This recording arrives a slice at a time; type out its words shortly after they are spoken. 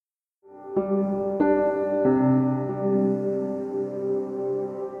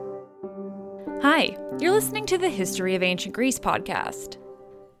Hi, you're listening to the History of Ancient Greece podcast.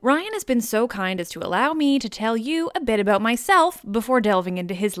 Ryan has been so kind as to allow me to tell you a bit about myself before delving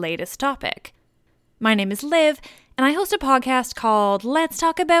into his latest topic. My name is Liv, and I host a podcast called Let's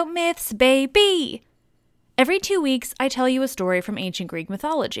Talk About Myths, Baby! Every 2 weeks, I tell you a story from ancient Greek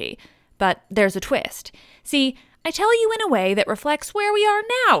mythology, but there's a twist. See, I tell you in a way that reflects where we are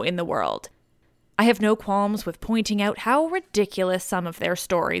now in the world. I have no qualms with pointing out how ridiculous some of their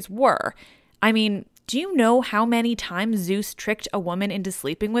stories were. I mean, do you know how many times Zeus tricked a woman into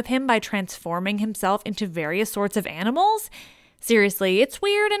sleeping with him by transforming himself into various sorts of animals? Seriously, it's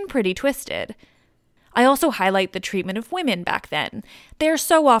weird and pretty twisted. I also highlight the treatment of women back then. They're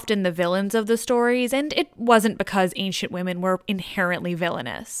so often the villains of the stories, and it wasn't because ancient women were inherently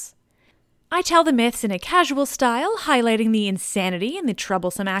villainous. I tell the myths in a casual style, highlighting the insanity and the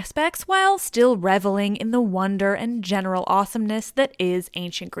troublesome aspects while still reveling in the wonder and general awesomeness that is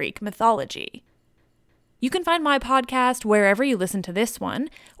ancient Greek mythology. You can find my podcast wherever you listen to this one,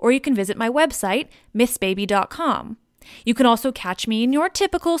 or you can visit my website, mythsbaby.com. You can also catch me in your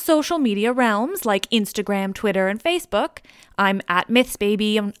typical social media realms like Instagram, Twitter, and Facebook. I'm at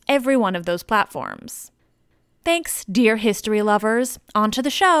mythsbaby on every one of those platforms. Thanks, dear history lovers. On to the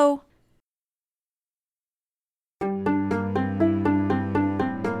show.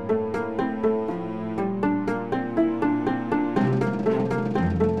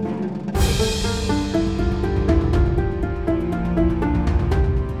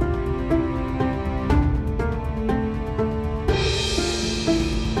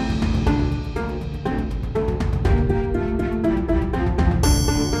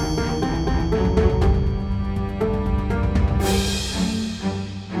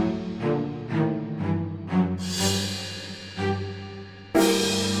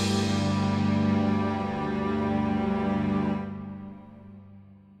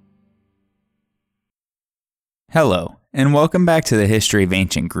 Hello, and welcome back to the History of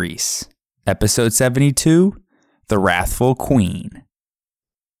Ancient Greece. Episode 72, The Wrathful Queen.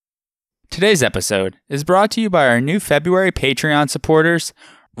 Today's episode is brought to you by our new February Patreon supporters,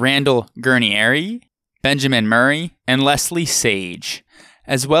 Randall Gurnieri, Benjamin Murray, and Leslie Sage,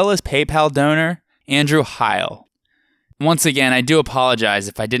 as well as PayPal donor Andrew Heil. Once again, I do apologize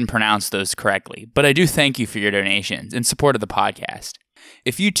if I didn't pronounce those correctly, but I do thank you for your donations in support of the podcast.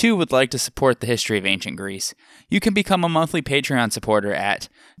 If you too would like to support the History of Ancient Greece, you can become a monthly Patreon supporter at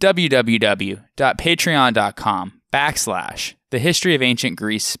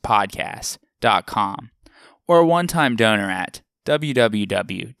www.patreon.com/thehistoryofancientgreece podcast.com or a one-time donor at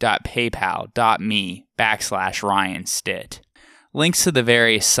www.paypal.me/RyanStitt. Links to the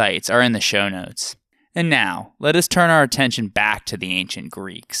various sites are in the show notes. And now, let us turn our attention back to the ancient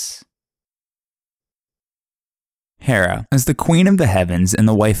Greeks. Hera, as the queen of the heavens and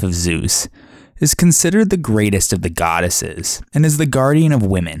the wife of Zeus, is considered the greatest of the goddesses and is the guardian of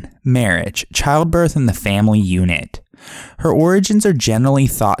women, marriage, childbirth, and the family unit. Her origins are generally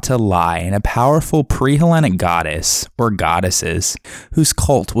thought to lie in a powerful pre-Hellenic goddess, or goddesses, whose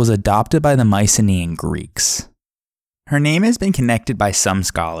cult was adopted by the Mycenaean Greeks. Her name has been connected by some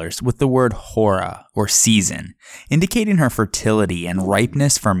scholars with the word hora, or season, indicating her fertility and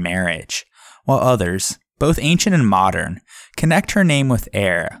ripeness for marriage, while others, both ancient and modern, connect her name with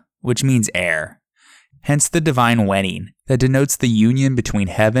air, which means air, hence the divine wedding that denotes the union between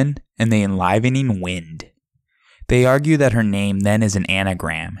heaven and the enlivening wind. They argue that her name then is an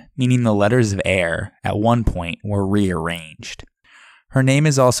anagram, meaning the letters of air at one point were rearranged. Her name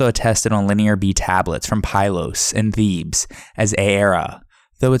is also attested on Linear B tablets from Pylos and Thebes as Aera,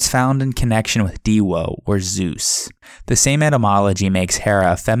 though it's found in connection with Diwo, or Zeus. The same etymology makes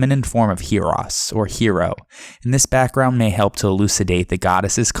Hera a feminine form of Hieros, or hero, and this background may help to elucidate the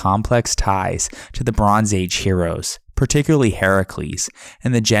goddess's complex ties to the Bronze Age heroes, particularly Heracles,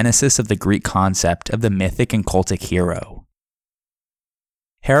 and the genesis of the Greek concept of the mythic and cultic hero.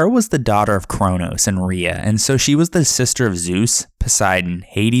 Hera was the daughter of Kronos and Rhea, and so she was the sister of Zeus, Poseidon,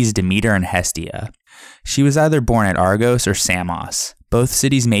 Hades, Demeter, and Hestia. She was either born at Argos or Samos. Both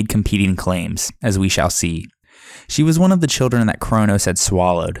cities made competing claims, as we shall see. She was one of the children that Kronos had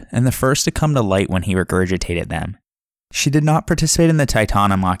swallowed, and the first to come to light when he regurgitated them. She did not participate in the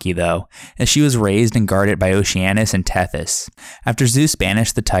Titanomachy, though, as she was raised and guarded by Oceanus and Tethys, after Zeus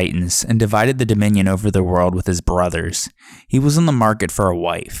banished the Titans and divided the dominion over the world with his brothers. He was on the market for a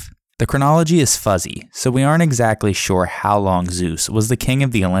wife. The chronology is fuzzy, so we aren't exactly sure how long Zeus was the king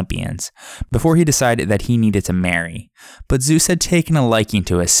of the Olympians before he decided that he needed to marry, but Zeus had taken a liking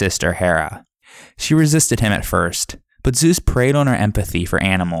to his sister Hera. She resisted him at first, but Zeus preyed on her empathy for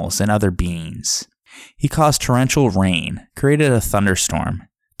animals and other beings. He caused torrential rain, created a thunderstorm,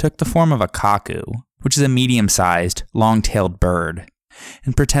 took the form of a cuckoo, which is a medium-sized, long-tailed bird,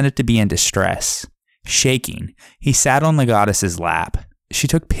 and pretended to be in distress. Shaking, he sat on the goddess's lap. She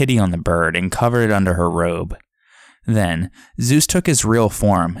took pity on the bird and covered it under her robe. Then, Zeus took his real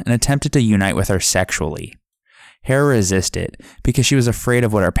form and attempted to unite with her sexually. Hera resisted because she was afraid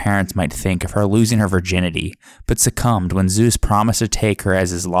of what her parents might think of her losing her virginity, but succumbed when Zeus promised to take her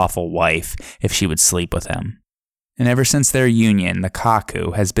as his lawful wife if she would sleep with him. And ever since their union, the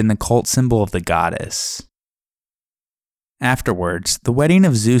cuckoo has been the cult symbol of the goddess. Afterwards, the wedding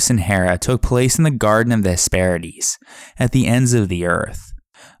of Zeus and Hera took place in the Garden of the Hesperides, at the ends of the earth,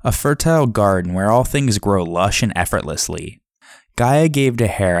 a fertile garden where all things grow lush and effortlessly. Gaia gave to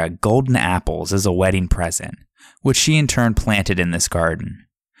Hera golden apples as a wedding present, which she in turn planted in this garden.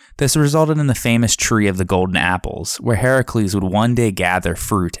 This resulted in the famous tree of the golden apples, where Heracles would one day gather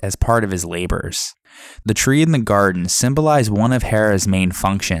fruit as part of his labors. The tree in the garden symbolized one of Hera's main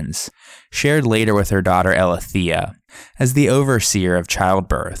functions, shared later with her daughter Eileithyia, as the overseer of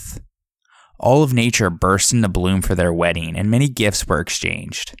childbirth. All of nature burst into bloom for their wedding, and many gifts were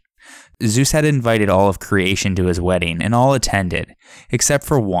exchanged. Zeus had invited all of creation to his wedding, and all attended, except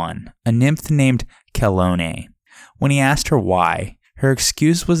for one, a nymph named Chelone. When he asked her why, her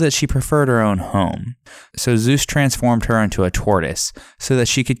excuse was that she preferred her own home, so Zeus transformed her into a tortoise so that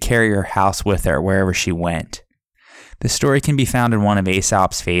she could carry her house with her wherever she went. The story can be found in one of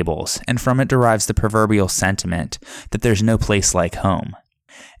Aesop's fables, and from it derives the proverbial sentiment that there's no place like home.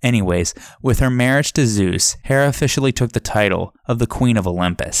 Anyways, with her marriage to Zeus, Hera officially took the title of the Queen of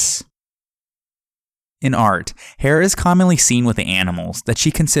Olympus. In art, Hera is commonly seen with the animals that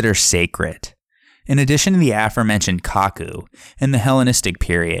she considers sacred. In addition to the aforementioned cuckoo, in the Hellenistic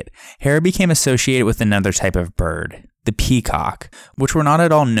period, Hera became associated with another type of bird, the peacock, which were not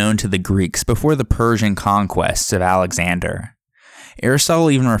at all known to the Greeks before the Persian conquests of Alexander. Aristotle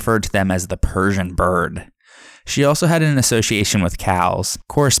even referred to them as the Persian bird. She also had an association with cows,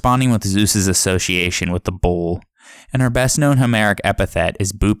 corresponding with Zeus's association with the bull, and her best-known Homeric epithet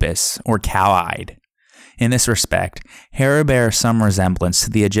is bupus, or cow-eyed. In this respect, Hera bears some resemblance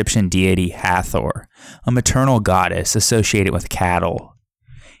to the Egyptian deity Hathor, a maternal goddess associated with cattle.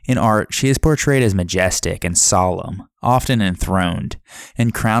 In art, she is portrayed as majestic and solemn, often enthroned,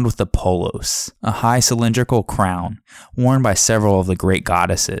 and crowned with the polos, a high cylindrical crown worn by several of the great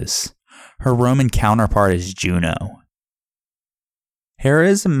goddesses. Her Roman counterpart is Juno. Hera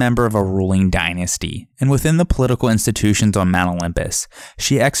is a member of a ruling dynasty, and within the political institutions on Mount Olympus,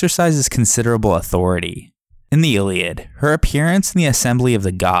 she exercises considerable authority. In the Iliad, her appearance in the assembly of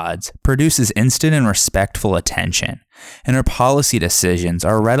the gods produces instant and respectful attention, and her policy decisions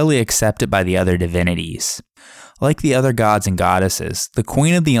are readily accepted by the other divinities. Like the other gods and goddesses, the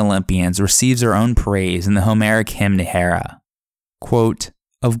Queen of the Olympians receives her own praise in the Homeric hymn to Hera. Quote,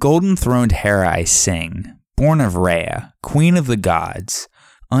 "Of golden-throned Hera I sing, born of Rhea, queen of the gods,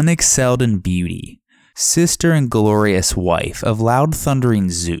 unexcelled in beauty, sister and glorious wife of loud-thundering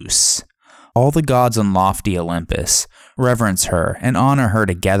Zeus. All the gods on lofty Olympus reverence her and honor her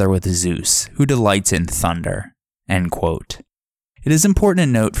together with Zeus, who delights in thunder." End quote. It is important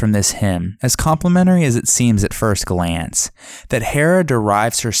to note from this hymn, as complimentary as it seems at first glance, that Hera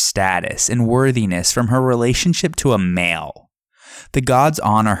derives her status and worthiness from her relationship to a male. The gods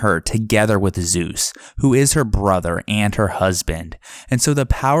honor her together with Zeus, who is her brother and her husband, and so the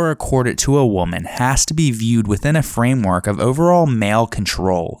power accorded to a woman has to be viewed within a framework of overall male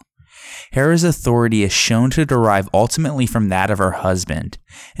control. Hera's authority is shown to derive ultimately from that of her husband,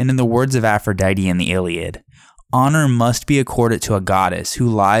 and in the words of Aphrodite in the Iliad, honor must be accorded to a goddess who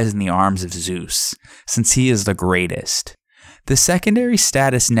lies in the arms of Zeus, since he is the greatest. The secondary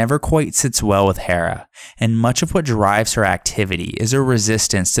status never quite sits well with Hera, and much of what drives her activity is her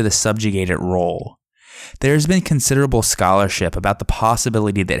resistance to the subjugated role. There has been considerable scholarship about the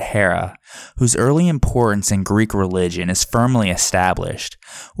possibility that Hera, whose early importance in Greek religion is firmly established,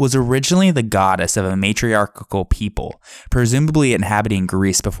 was originally the goddess of a matriarchal people, presumably inhabiting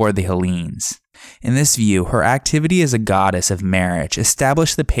Greece before the Hellenes. In this view, her activity as a goddess of marriage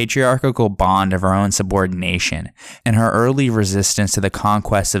established the patriarchal bond of her own subordination, and her early resistance to the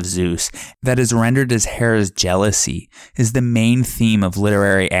conquest of Zeus that is rendered as Hera's jealousy is the main theme of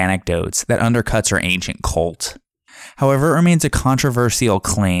literary anecdotes that undercuts her ancient cult. However, it remains a controversial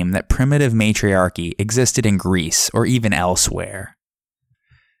claim that primitive matriarchy existed in Greece or even elsewhere.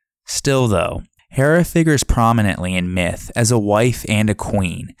 Still though, Hera figures prominently in myth as a wife and a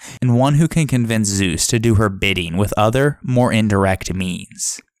queen, and one who can convince Zeus to do her bidding with other, more indirect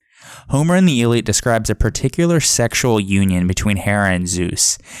means. Homer in the Iliad describes a particular sexual union between Hera and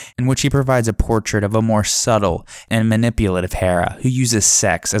Zeus, in which he provides a portrait of a more subtle and manipulative Hera who uses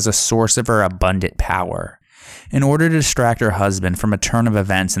sex as a source of her abundant power. In order to distract her husband from a turn of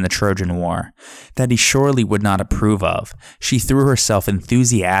events in the Trojan War that he surely would not approve of, she threw herself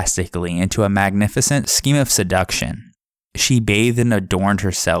enthusiastically into a magnificent scheme of seduction. She bathed and adorned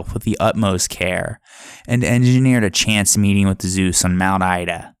herself with the utmost care, and engineered a chance meeting with Zeus on Mount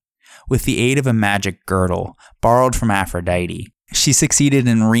Ida. With the aid of a magic girdle, borrowed from Aphrodite, she succeeded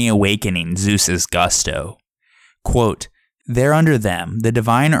in reawakening Zeus's gusto. Quote, "There under them, the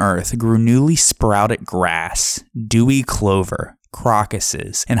divine earth grew newly sprouted grass, dewy clover,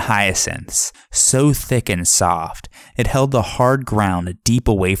 crocuses, and hyacinths, so thick and soft, it held the hard ground deep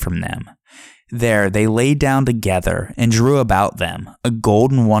away from them. There they lay down together and drew about them a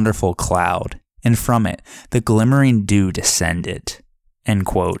golden wonderful cloud, and from it the glimmering dew descended." End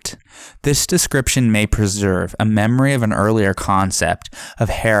quote. This description may preserve a memory of an earlier concept of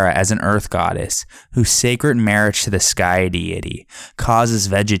Hera as an earth goddess whose sacred marriage to the sky deity causes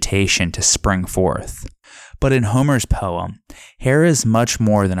vegetation to spring forth. But in Homer's poem, Hera is much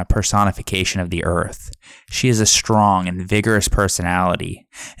more than a personification of the earth. She is a strong and vigorous personality,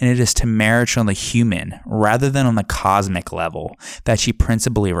 and it is to marriage on the human rather than on the cosmic level that she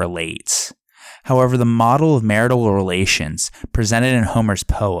principally relates. However, the model of marital relations presented in Homer's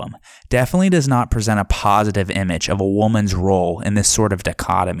poem definitely does not present a positive image of a woman's role in this sort of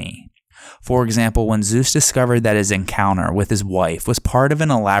dichotomy. For example, when Zeus discovered that his encounter with his wife was part of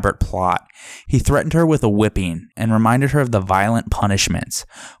an elaborate plot, he threatened her with a whipping and reminded her of the violent punishments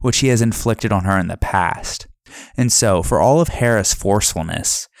which he has inflicted on her in the past. And so, for all of Hera's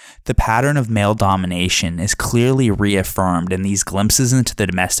forcefulness, the pattern of male domination is clearly reaffirmed in these glimpses into the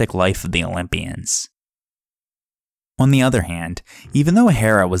domestic life of the Olympians. On the other hand, even though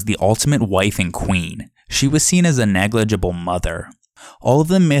Hera was the ultimate wife and queen, she was seen as a negligible mother. All of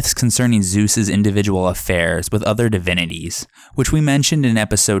the myths concerning Zeus's individual affairs with other divinities, which we mentioned in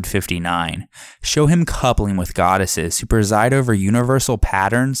episode 59, show him coupling with goddesses who preside over universal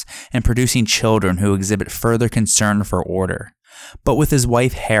patterns and producing children who exhibit further concern for order. But with his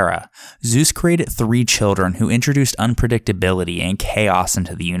wife Hera, Zeus created 3 children who introduced unpredictability and chaos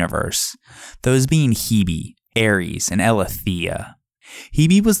into the universe, those being Hebe, Ares, and Eileithyia.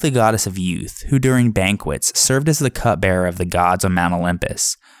 Hebe was the goddess of youth, who during banquets served as the cupbearer of the gods on Mount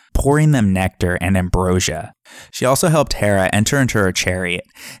Olympus, pouring them nectar and ambrosia. She also helped Hera enter into her chariot,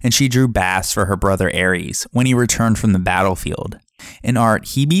 and she drew baths for her brother Ares when he returned from the battlefield. In art,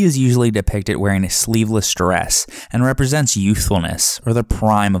 Hebe is usually depicted wearing a sleeveless dress and represents youthfulness or the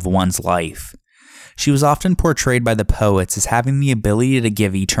prime of one's life. She was often portrayed by the poets as having the ability to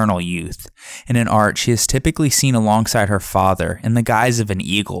give eternal youth, and in art she is typically seen alongside her father in the guise of an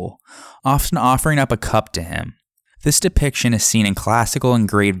eagle, often offering up a cup to him. This depiction is seen in classical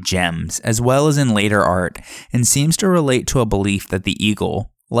engraved gems as well as in later art and seems to relate to a belief that the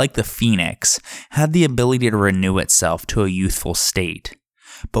eagle, like the phoenix, had the ability to renew itself to a youthful state.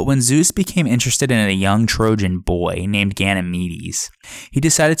 But when Zeus became interested in a young Trojan boy named Ganymedes, he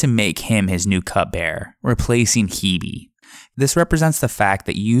decided to make him his new cupbearer, replacing Hebe. This represents the fact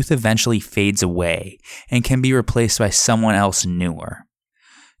that youth eventually fades away and can be replaced by someone else newer.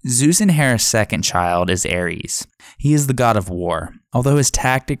 Zeus and Hera's second child is Ares. He is the god of war, although his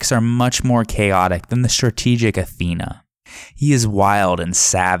tactics are much more chaotic than the strategic Athena. He is wild and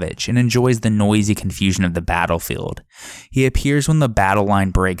savage and enjoys the noisy confusion of the battlefield. He appears when the battle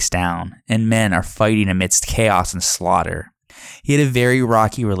line breaks down and men are fighting amidst chaos and slaughter. He had a very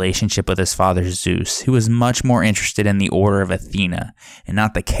rocky relationship with his father Zeus, who was much more interested in the order of Athena and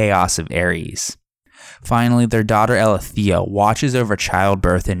not the chaos of Ares. Finally, their daughter Eileithyia watches over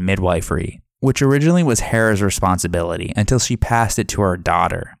childbirth and midwifery, which originally was Hera's responsibility until she passed it to her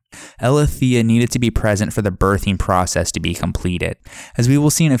daughter. Eileithyia needed to be present for the birthing process to be completed. As we will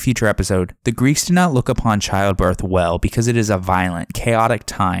see in a future episode, the Greeks did not look upon childbirth well because it is a violent, chaotic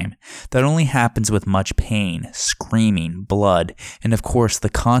time that only happens with much pain, screaming, blood, and of course the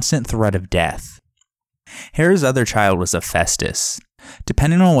constant threat of death. Hera's other child was Hephaestus.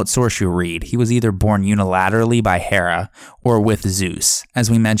 Depending on what source you read, he was either born unilaterally by Hera or with Zeus, as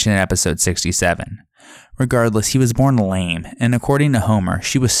we mentioned in episode 67. Regardless, he was born lame, and according to Homer,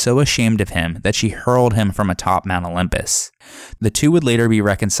 she was so ashamed of him that she hurled him from atop Mount Olympus. The two would later be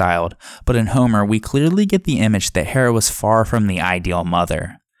reconciled, but in Homer, we clearly get the image that Hera was far from the ideal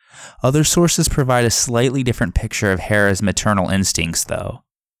mother. Other sources provide a slightly different picture of Hera's maternal instincts, though.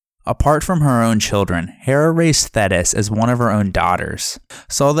 Apart from her own children, Hera raised Thetis as one of her own daughters,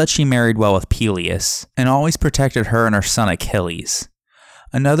 saw that she married well with Peleus, and always protected her and her son Achilles.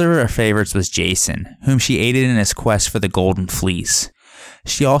 Another of her favorites was Jason, whom she aided in his quest for the Golden Fleece.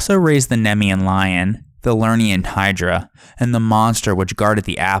 She also raised the Nemean lion, the Lernaean hydra, and the monster which guarded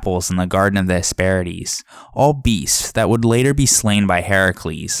the apples in the Garden of the Hesperides, all beasts that would later be slain by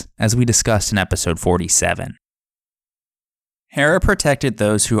Heracles, as we discussed in episode 47. Hera protected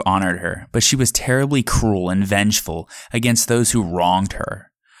those who honored her, but she was terribly cruel and vengeful against those who wronged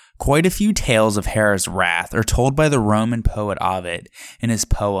her. Quite a few tales of Hera's wrath are told by the Roman poet Ovid in his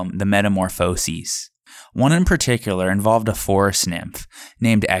poem The Metamorphoses. One in particular involved a forest nymph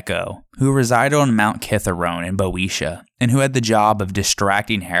named Echo, who resided on Mount Kithaeron in Boeotia, and who had the job of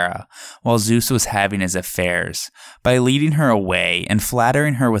distracting Hera while Zeus was having his affairs, by leading her away and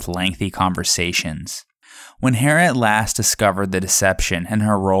flattering her with lengthy conversations. When Hera at last discovered the deception and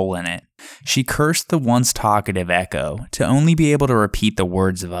her role in it, she cursed the once talkative Echo to only be able to repeat the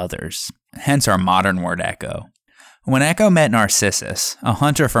words of others, hence our modern word echo. When Echo met Narcissus, a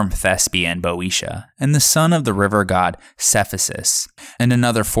hunter from Thespia in Boeotia, and the son of the river god Cephissus, and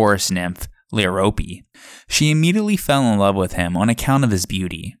another forest nymph, Lairope, she immediately fell in love with him on account of his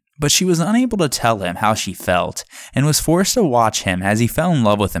beauty, but she was unable to tell him how she felt, and was forced to watch him as he fell in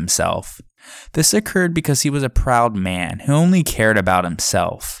love with himself. This occurred because he was a proud man who only cared about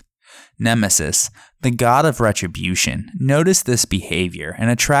himself. Nemesis, the god of retribution, noticed this behavior and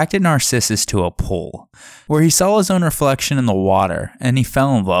attracted Narcissus to a pool, where he saw his own reflection in the water and he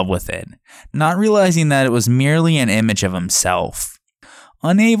fell in love with it, not realizing that it was merely an image of himself.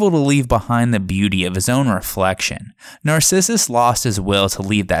 Unable to leave behind the beauty of his own reflection, Narcissus lost his will to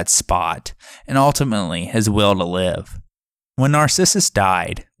leave that spot, and ultimately his will to live. When Narcissus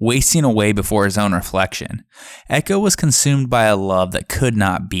died, wasting away before his own reflection, Echo was consumed by a love that could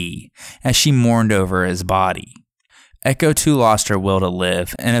not be, as she mourned over his body. Echo too lost her will to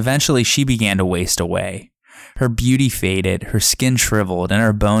live, and eventually she began to waste away. Her beauty faded, her skin shriveled, and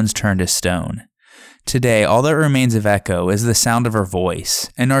her bones turned to stone. Today, all that remains of Echo is the sound of her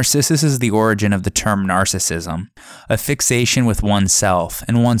voice, and Narcissus is the origin of the term narcissism, a fixation with oneself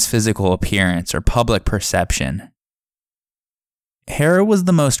and one's physical appearance or public perception. Hera was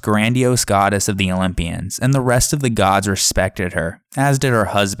the most grandiose goddess of the Olympians, and the rest of the gods respected her, as did her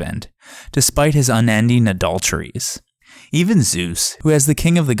husband, despite his unending adulteries. Even Zeus, who as the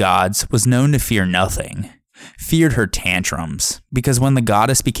king of the gods was known to fear nothing, feared her tantrums, because when the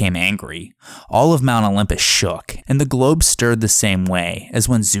goddess became angry, all of Mount Olympus shook, and the globe stirred the same way as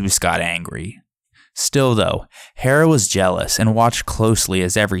when Zeus got angry. Still though, Hera was jealous and watched closely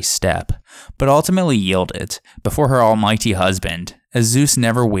his every step, but ultimately yielded before her almighty husband, as Zeus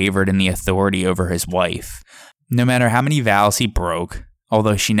never wavered in the authority over his wife, no matter how many vows he broke,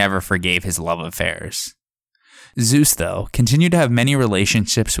 although she never forgave his love affairs. Zeus, though, continued to have many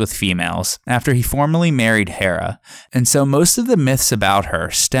relationships with females after he formally married Hera, and so most of the myths about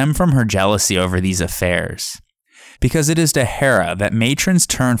her stem from her jealousy over these affairs. Because it is to Hera that matrons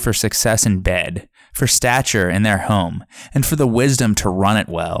turn for success in bed, for stature in their home, and for the wisdom to run it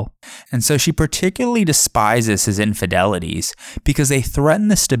well. And so she particularly despises his infidelities because they threaten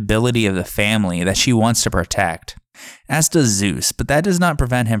the stability of the family that she wants to protect. As does Zeus, but that does not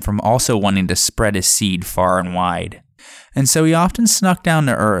prevent him from also wanting to spread his seed far and wide. And so he often snuck down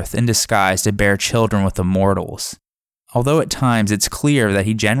to earth in disguise to bear children with the mortals. Although at times it's clear that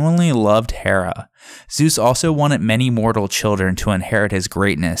he genuinely loved Hera, Zeus also wanted many mortal children to inherit his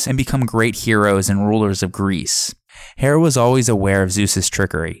greatness and become great heroes and rulers of Greece. Hera was always aware of Zeus's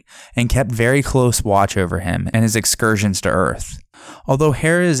trickery and kept very close watch over him and his excursions to Earth. Although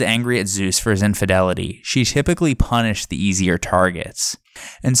Hera is angry at Zeus for his infidelity, she typically punished the easier targets.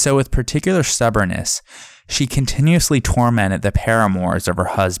 And so with particular stubbornness, she continuously tormented the paramours of her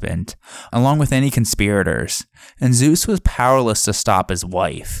husband, along with any conspirators, and Zeus was powerless to stop his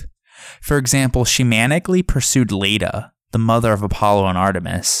wife. For example, she manically pursued Leda, the mother of Apollo and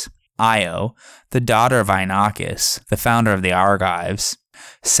Artemis, Io, the daughter of Inachus, the founder of the Argives,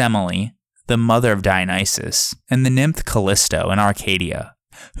 Semele, the mother of Dionysus, and the nymph Callisto in Arcadia,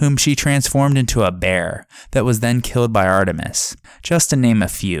 whom she transformed into a bear that was then killed by Artemis, just to name a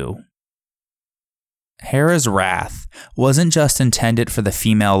few. Hera's wrath wasn't just intended for the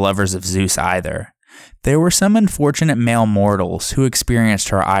female lovers of Zeus either. There were some unfortunate male mortals who experienced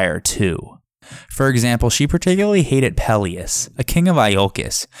her ire too. For example, she particularly hated Peleus, a king of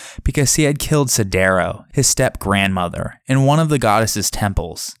Iolcus, because he had killed Sidero, his step-grandmother, in one of the goddess's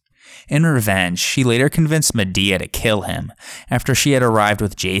temples. In revenge, she later convinced Medea to kill him after she had arrived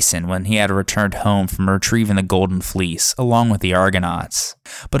with Jason when he had returned home from retrieving the Golden Fleece along with the Argonauts.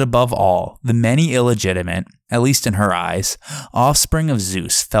 But above all, the many illegitimate, at least in her eyes, offspring of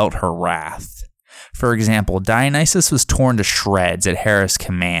Zeus felt her wrath. For example, Dionysus was torn to shreds at Hera's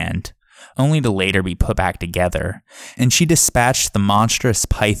command, only to later be put back together, and she dispatched the monstrous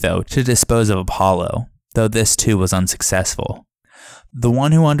Pytho to dispose of Apollo, though this too was unsuccessful. The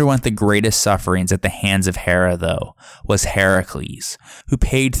one who underwent the greatest sufferings at the hands of Hera, though, was Heracles, who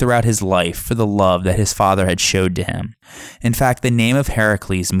paid throughout his life for the love that his father had showed to him. In fact, the name of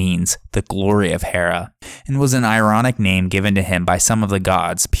Heracles means the glory of Hera, and was an ironic name given to him by some of the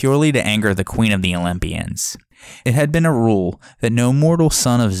gods purely to anger the queen of the Olympians. It had been a rule that no mortal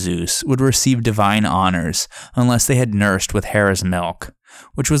son of Zeus would receive divine honors unless they had nursed with Hera's milk,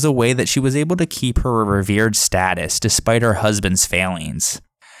 which was a way that she was able to keep her revered status despite her husband's failings.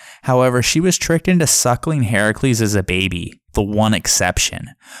 However, she was tricked into suckling Heracles as a baby, the one exception,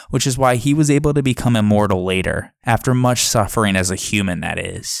 which is why he was able to become immortal later, after much suffering as a human, that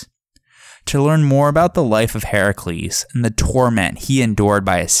is. To learn more about the life of Heracles and the torment he endured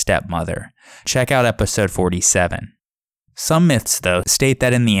by his stepmother, check out episode 47. Some myths, though, state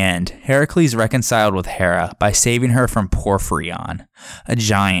that in the end, Heracles reconciled with Hera by saving her from Porphyrion, a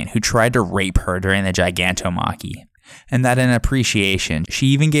giant who tried to rape her during the Gigantomachy, and that in appreciation, she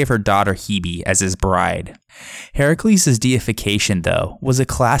even gave her daughter Hebe as his bride. Heracles' deification, though, was a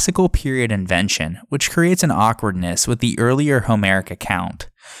classical period invention, which creates an awkwardness with the earlier Homeric account,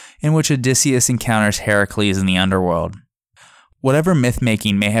 in which Odysseus encounters Heracles in the underworld. Whatever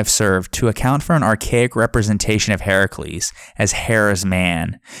myth-making may have served to account for an archaic representation of Heracles as Hera's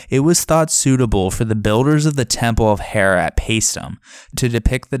man, it was thought suitable for the builders of the temple of Hera at Paestum to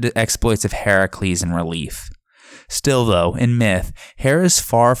depict the exploits of Heracles in relief. Still, though, in myth, Hera is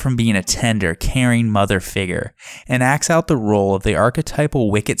far from being a tender, caring mother figure, and acts out the role of the archetypal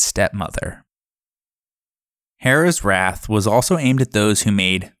wicked stepmother. Hera's wrath was also aimed at those who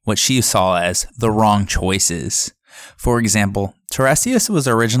made what she saw as the wrong choices. For example, Tiresias was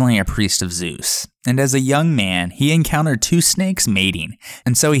originally a priest of Zeus, and as a young man, he encountered two snakes mating,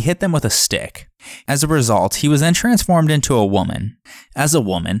 and so he hit them with a stick. As a result, he was then transformed into a woman. As a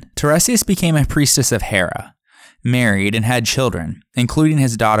woman, Tiresias became a priestess of Hera, married and had children, including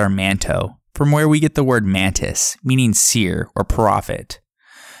his daughter Manto, from where we get the word mantis, meaning seer or prophet.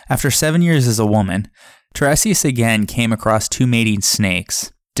 After 7 years as a woman, Tiresias again came across two mating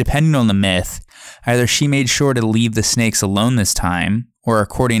snakes. Depending on the myth, either she made sure to leave the snakes alone this time, or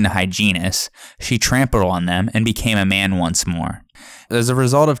according to Hyginus, she trampled on them and became a man once more. As a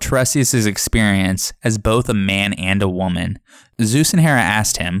result of Tiresias' experience as both a man and a woman, Zeus and Hera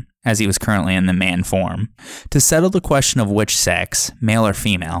asked him, as he was currently in the man form, to settle the question of which sex, male or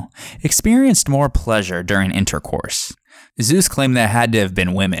female, experienced more pleasure during intercourse. Zeus claimed that it had to have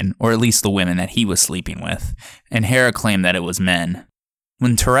been women, or at least the women that he was sleeping with, and Hera claimed that it was men.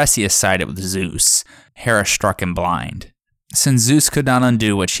 When Tiresias sided with Zeus, Hera struck him blind. Since Zeus could not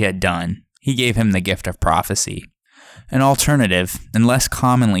undo what she had done, he gave him the gift of prophecy. An alternative, and less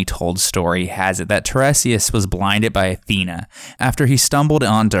commonly told story has it that Tiresias was blinded by Athena after he stumbled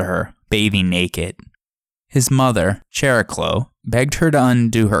onto her, bathing naked. His mother, Chariclo, begged her to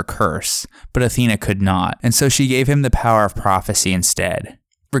undo her curse, but Athena could not, and so she gave him the power of prophecy instead.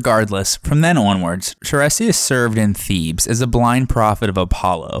 Regardless, from then onwards, Tiresias served in Thebes as a blind prophet of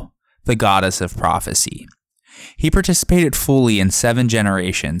Apollo, the goddess of prophecy. He participated fully in 7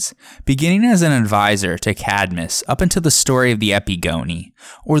 generations, beginning as an advisor to Cadmus up until the story of the Epigoni,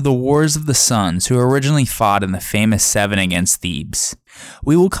 or the Wars of the Sons who originally fought in the famous 7 against Thebes.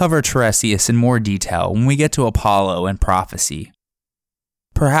 We will cover Tiresias in more detail when we get to Apollo and prophecy.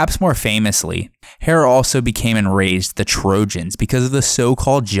 Perhaps more famously, Hera also became enraged at the Trojans because of the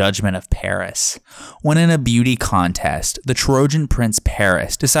so-called judgment of Paris, when in a beauty contest, the Trojan prince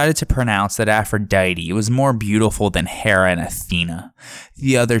Paris decided to pronounce that Aphrodite was more beautiful than Hera and Athena,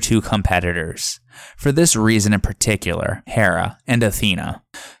 the other two competitors. For this reason in particular, Hera and Athena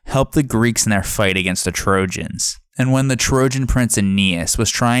helped the Greeks in their fight against the Trojans. And when the Trojan prince Aeneas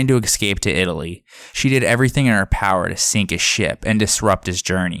was trying to escape to Italy, she did everything in her power to sink his ship and disrupt his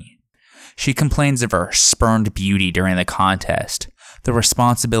journey. She complains of her spurned beauty during the contest, the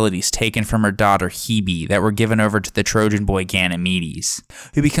responsibilities taken from her daughter Hebe that were given over to the Trojan boy Ganymedes,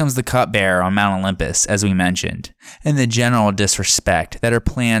 who becomes the cupbearer on Mount Olympus, as we mentioned, and the general disrespect that her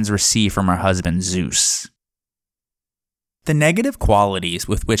plans receive from her husband Zeus. The negative qualities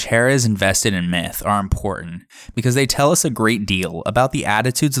with which Hera is invested in myth are important because they tell us a great deal about the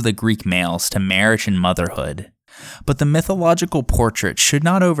attitudes of the Greek males to marriage and motherhood. But the mythological portrait should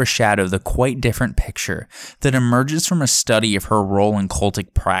not overshadow the quite different picture that emerges from a study of her role in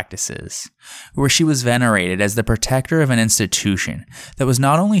cultic practices, where she was venerated as the protector of an institution that was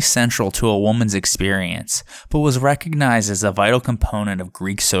not only central to a woman's experience, but was recognized as a vital component of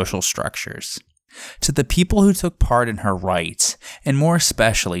Greek social structures. To the people who took part in her rites, and more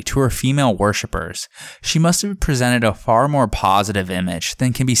especially to her female worshippers, she must have presented a far more positive image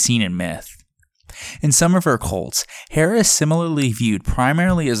than can be seen in myth. In some of her cults, Hera is similarly viewed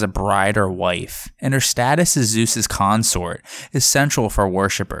primarily as a bride or wife, and her status as Zeus's consort is central for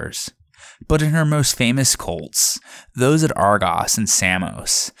worshippers. But in her most famous cults, those at Argos and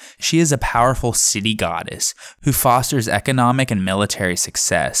Samos, she is a powerful city goddess who fosters economic and military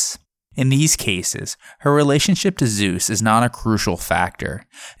success. In these cases, her relationship to Zeus is not a crucial factor,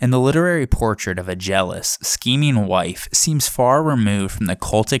 and the literary portrait of a jealous, scheming wife seems far removed from the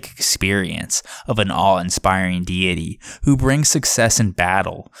cultic experience of an awe-inspiring deity who brings success in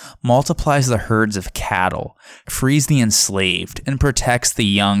battle, multiplies the herds of cattle, frees the enslaved, and protects the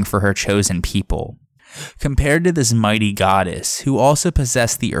young for her chosen people. Compared to this mighty goddess, who also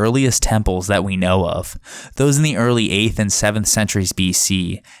possessed the earliest temples that we know of, those in the early 8th and 7th centuries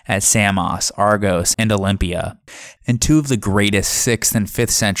BC at Samos, Argos, and Olympia, and two of the greatest 6th and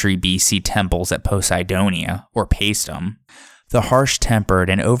 5th century BC temples at Poseidonia, or Paestum, the harsh-tempered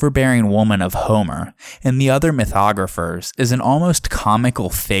and overbearing woman of Homer and the other mythographers is an almost comical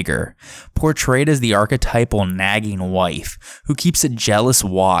figure, portrayed as the archetypal nagging wife who keeps a jealous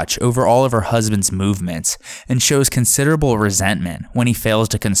watch over all of her husband's movements and shows considerable resentment when he fails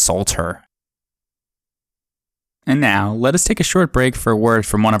to consult her. And now, let us take a short break for a word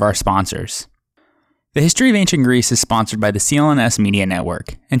from one of our sponsors. The History of Ancient Greece is sponsored by the CLNS Media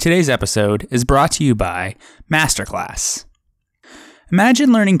Network, and today's episode is brought to you by Masterclass.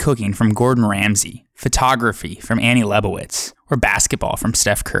 Imagine learning cooking from Gordon Ramsay, photography from Annie Leibovitz, or basketball from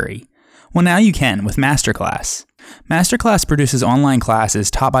Steph Curry. Well, now you can with Masterclass. Masterclass produces online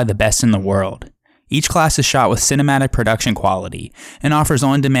classes taught by the best in the world. Each class is shot with cinematic production quality and offers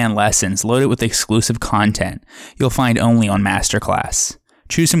on-demand lessons loaded with exclusive content you'll find only on Masterclass.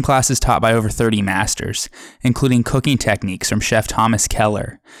 Choose from classes taught by over 30 masters, including cooking techniques from Chef Thomas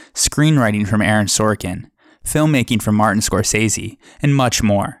Keller, screenwriting from Aaron Sorkin, filmmaking from Martin Scorsese, and much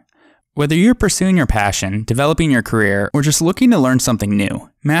more. Whether you're pursuing your passion, developing your career, or just looking to learn something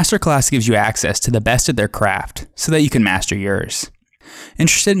new, Masterclass gives you access to the best of their craft so that you can master yours.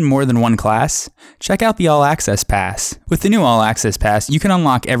 Interested in more than one class? Check out the All Access Pass. With the new All Access Pass, you can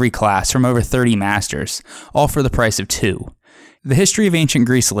unlock every class from over 30 masters, all for the price of 2. The History of Ancient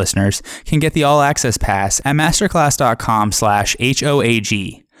Greece listeners can get the All Access Pass at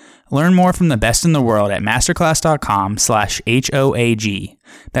masterclass.com/HOAG. Learn more from the best in the world at masterclass.com/HOAG.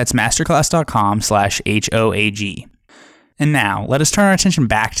 That's masterclass.com/HOAG. And now, let us turn our attention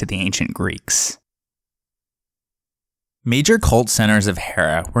back to the ancient Greeks. Major cult centers of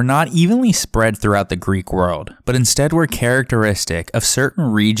Hera were not evenly spread throughout the Greek world, but instead were characteristic of certain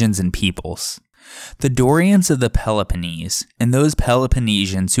regions and peoples. The Dorians of the Peloponnese and those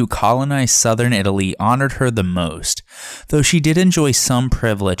Peloponnesians who colonized southern Italy honored her the most, though she did enjoy some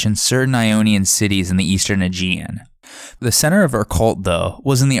privilege in certain Ionian cities in the eastern Aegean. The center of her cult, though,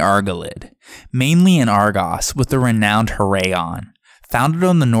 was in the Argolid, mainly in Argos with the renowned Heraion, founded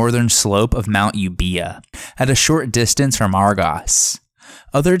on the northern slope of Mount Euboea, at a short distance from Argos.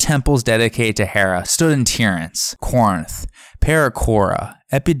 Other temples dedicated to Hera stood in Tiryns, Corinth, Pericora,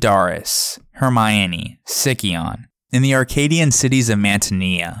 Epidaurus, Hermione, Sicyon, in the Arcadian cities of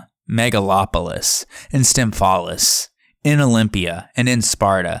Mantinea, Megalopolis, and Stymphalis, in Olympia, and in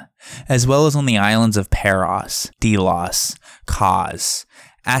Sparta, as well as on the islands of Paros, Delos, Kos,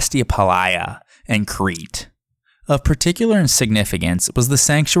 Astyapalaia, and Crete. Of particular significance was the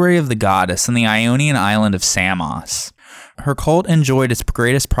sanctuary of the goddess in the Ionian island of Samos. Her cult enjoyed its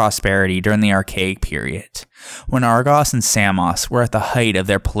greatest prosperity during the Archaic period, when Argos and Samos were at the height of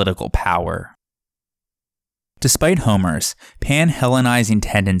their political power. Despite Homer's pan-Hellenizing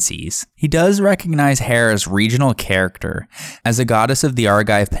tendencies, he does recognize Hera's regional character as a goddess of the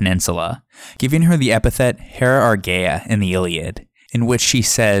Argive Peninsula, giving her the epithet Hera Argeia in the Iliad, in which she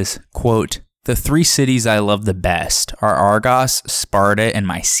says, quote, "The 3 cities I love the best are Argos, Sparta, and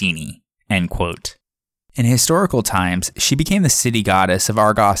Mycenae," end quote. In historical times, she became the city goddess of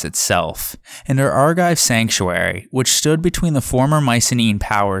Argos itself, and her Argive sanctuary, which stood between the former Mycenaean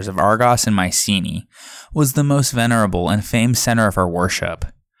powers of Argos and Mycenae, was the most venerable and famed center of her worship.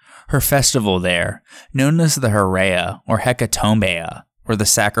 Her festival there, known as the Heraia or Hecatombeia, or the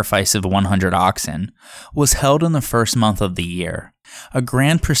sacrifice of 100 oxen, was held in the first month of the year. A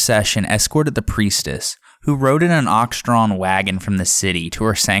grand procession escorted the priestess, who rode in an ox-drawn wagon from the city to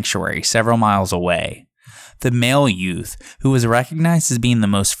her sanctuary several miles away. The male youth, who was recognized as being the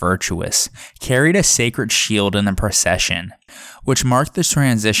most virtuous, carried a sacred shield in the procession, which marked the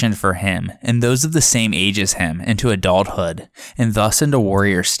transition for him and those of the same age as him into adulthood, and thus into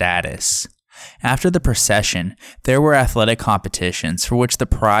warrior status. After the procession, there were athletic competitions for which the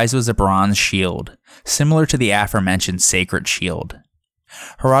prize was a bronze shield, similar to the aforementioned sacred shield.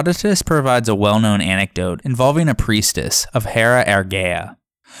 Herodotus provides a well-known anecdote involving a priestess of Hera Argeia.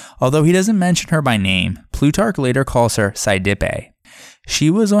 Although he doesn't mention her by name, Plutarch later calls her Cydippe. She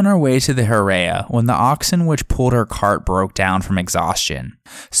was on her way to the Heraea when the oxen which pulled her cart broke down from exhaustion,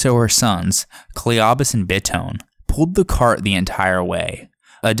 so her sons, Cleobus and Biton, pulled the cart the entire way,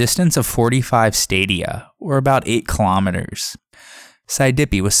 a distance of 45 stadia, or about 8 kilometers.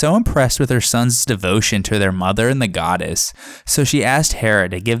 Cydippe was so impressed with her sons' devotion to their mother and the goddess, so she asked Hera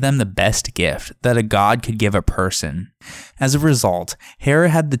to give them the best gift that a god could give a person. As a result, Hera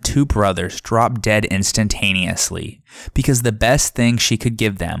had the 2 brothers drop dead instantaneously, because the best thing she could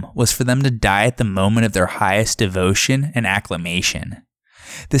give them was for them to die at the moment of their highest devotion and acclamation.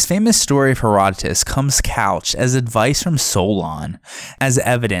 This famous story of Herodotus comes couched as advice from Solon, as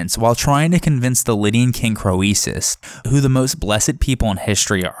evidence while trying to convince the Lydian king Croesus, who the most blessed people in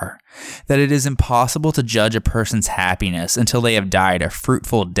history are, that it is impossible to judge a person's happiness until they have died a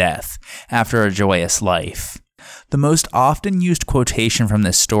fruitful death after a joyous life. The most often used quotation from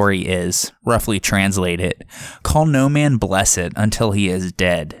this story is, roughly translated, "Call no man blessed until he is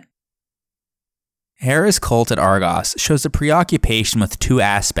dead." Hera's cult at Argos shows a preoccupation with 2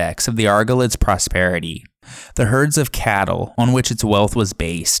 aspects of the Argolids' prosperity: the herds of cattle, on which its wealth was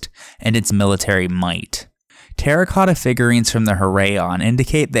based, and its military might. Terracotta figurines from the Heraeon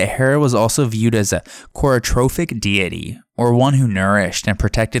indicate that Hera was also viewed as a chorotrophic deity, or one who nourished and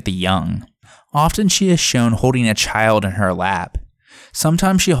protected the young. Often she is shown holding a child in her lap.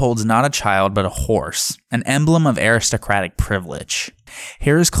 Sometimes she holds not a child but a horse, an emblem of aristocratic privilege.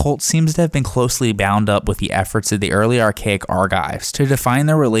 Hera's cult seems to have been closely bound up with the efforts of the early archaic Argives to define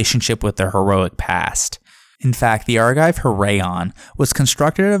their relationship with their heroic past. In fact, the Argive Heraeon was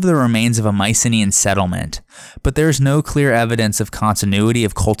constructed of the remains of a Mycenaean settlement, but there is no clear evidence of continuity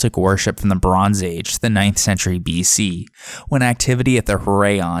of cultic worship from the Bronze Age to the 9th century BC, when activity at the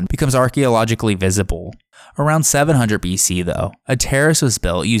Heraeon becomes archaeologically visible. Around 700 BC, though, a terrace was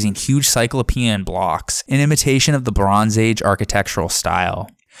built using huge Cyclopean blocks in imitation of the Bronze Age architectural style.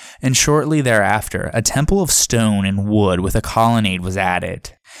 And shortly thereafter, a temple of stone and wood with a colonnade was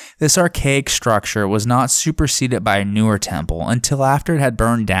added. This archaic structure was not superseded by a newer temple until after it had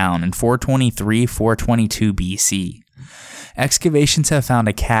burned down in 423-422 BC. Excavations have found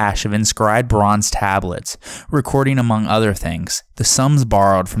a cache of inscribed bronze tablets, recording, among other things, the sums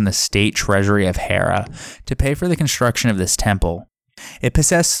borrowed from the state treasury of Hera to pay for the construction of this temple. It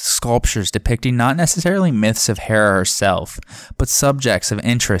possessed sculptures depicting not necessarily myths of Hera herself, but subjects of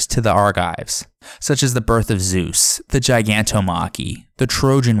interest to the Argives, such as the birth of Zeus, the Gigantomachy, the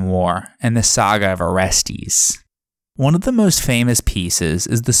Trojan War, and the saga of Orestes. One of the most famous pieces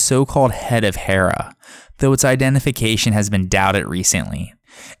is the so-called head of Hera, though its identification has been doubted recently.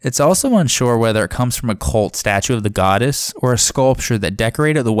 It's also unsure whether it comes from a cult statue of the goddess or a sculpture that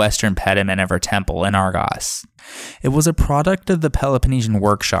decorated the western pediment of her temple in Argos. It was a product of the Peloponnesian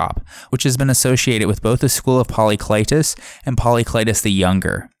workshop, which has been associated with both the school of Polycletus and Polycletus the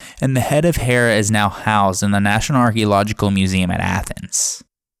Younger, and the head of Hera is now housed in the National Archaeological Museum at Athens.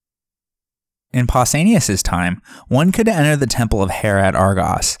 In Pausanias' time, one could enter the temple of Hera at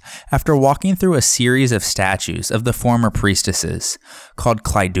Argos after walking through a series of statues of the former priestesses, called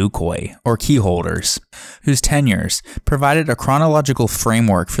kleidukoi, or keyholders, whose tenures provided a chronological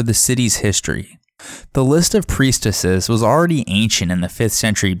framework for the city's history. The list of priestesses was already ancient in the 5th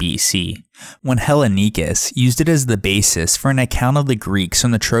century BC, when Hellenicus used it as the basis for an account of the Greeks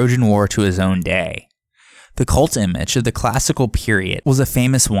from the Trojan War to his own day. The cult image of the classical period was a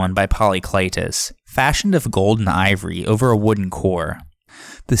famous one by Polycletus, fashioned of gold and ivory over a wooden core.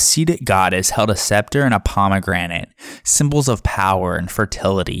 The seated goddess held a scepter and a pomegranate, symbols of power and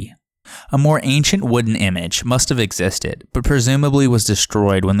fertility. A more ancient wooden image must have existed, but presumably was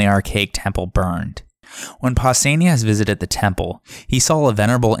destroyed when the archaic temple burned. When Pausanias visited the temple, he saw a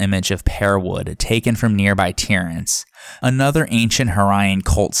venerable image of pear wood taken from nearby Tiryns, another ancient Heraean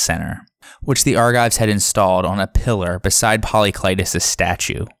cult center, which the Argives had installed on a pillar beside Polycletus'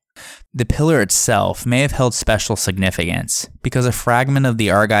 statue. The pillar itself may have held special significance, because a fragment of the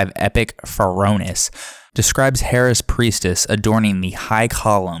Argive epic Pharaonis describes Hera's priestess adorning the high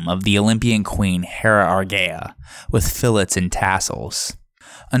column of the Olympian queen Hera Argeia with fillets and tassels.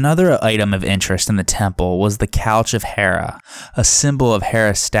 Another item of interest in the temple was the couch of Hera, a symbol of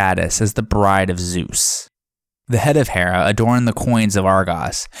Hera's status as the bride of Zeus. The head of Hera adorned the coins of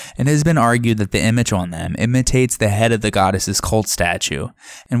Argos, and it has been argued that the image on them imitates the head of the goddess's cult statue,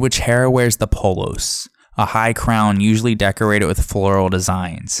 in which Hera wears the polos, a high crown usually decorated with floral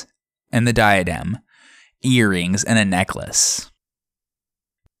designs. and the diadem, earrings, and a necklace.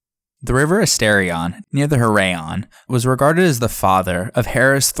 The river Asterion, near the Heraeon, was regarded as the father of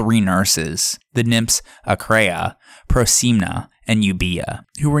Hera's 3 nurses, the nymphs Acrea, Prosimna, and Eubea,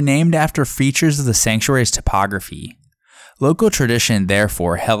 who were named after features of the sanctuary's topography. Local tradition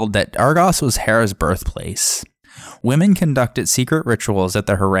therefore held that Argos was Hera's birthplace. Women conducted secret rituals at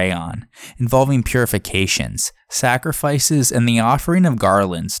the Heraeon, involving purifications, sacrifices, and the offering of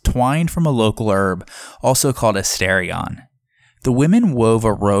garlands twined from a local herb, also called Asterion. The women wove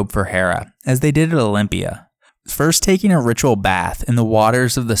a robe for Hera, as they did at Olympia, first taking a ritual bath in the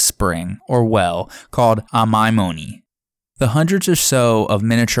waters of the spring, or well, called Amaimoni. The hundreds or so of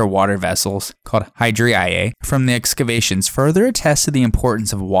miniature water vessels, called hydriae, from the excavations further attest to the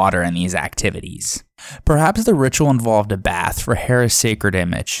importance of water in these activities. Perhaps the ritual involved a bath for Hera's sacred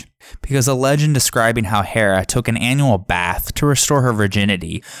image, because a legend describing how Hera took an annual bath to restore her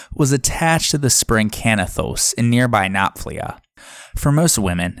virginity was attached to the spring Canathos in nearby Naphtlia. For most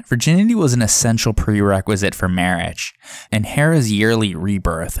women, virginity was an essential prerequisite for marriage, and Hera's yearly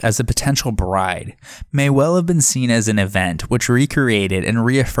rebirth as a potential bride may well have been seen as an event which recreated and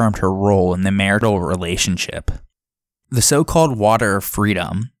reaffirmed her role in the marital relationship. The so-called Water of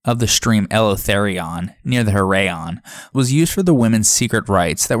Freedom of the stream Eleutherion, near the Heraeon, was used for the women's secret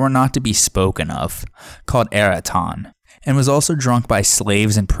rites that were not to be spoken of, called Eraton, and was also drunk by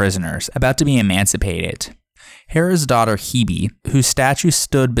slaves and prisoners about to be emancipated. Hera's daughter Hebe, whose statue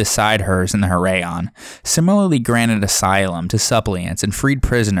stood beside hers in the Heraeon, similarly granted asylum to suppliants and freed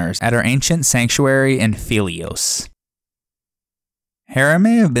prisoners at her ancient sanctuary in Philios. Hera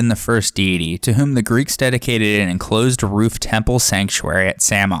may have been the first deity to whom the Greeks dedicated an enclosed roof temple sanctuary at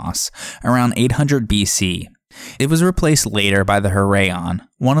Samos around 800 BC. It was replaced later by the Heraeon,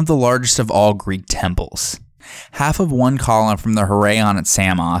 one of the largest of all Greek temples. Half of one column from the Heraeon at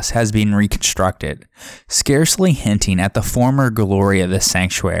Samos has been reconstructed, scarcely hinting at the former glory of this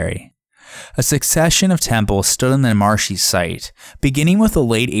sanctuary. A succession of temples stood on the marshy site, beginning with the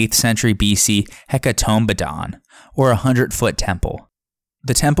late 8th century BC Hecatombedon, or 100-foot temple.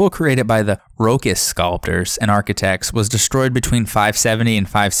 The temple created by the Rhocis sculptors and architects was destroyed between 570 and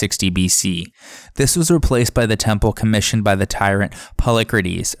 560 BC. This was replaced by the temple commissioned by the tyrant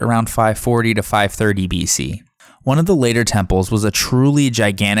Polycrates around 540 to 530 BC. One of the later temples was a truly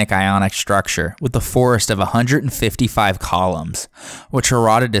gigantic Ionic structure with a forest of 155 columns, which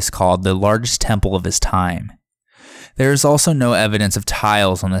Herodotus called the largest temple of his time. There is also no evidence of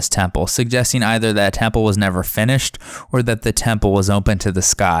tiles on this temple, suggesting either that temple was never finished or that the temple was open to the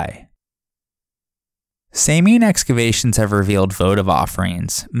sky. Samian excavations have revealed votive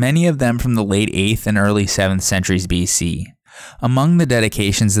offerings, many of them from the late 8th and early 7th centuries BC. Among the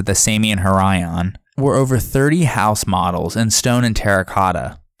dedications at the Samian Heraeon were over 30 house models in stone and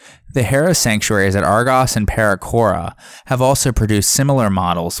terracotta. The Hera sanctuaries at Argos and Paracora have also produced similar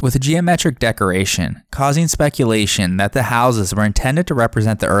models with geometric decoration, causing speculation that the houses were intended to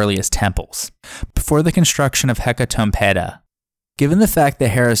represent the earliest temples, before the construction of Hecatombeda. Given the fact that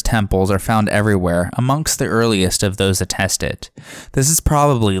Hera's temples are found everywhere amongst the earliest of those attested, this is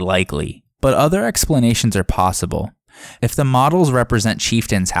probably likely, but other explanations are possible. If the models represent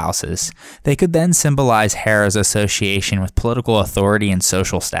chieftains' houses, they could then symbolize Hera's association with political authority and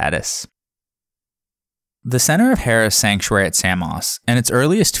social status. The center of Hera's sanctuary at Samos, and its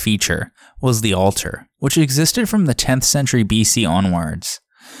earliest feature, was the altar, which existed from the 10th century BC onwards.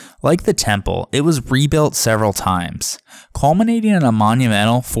 Like the temple, it was rebuilt several times, culminating in a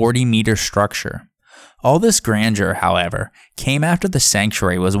monumental 40-meter structure. All this grandeur, however, came after the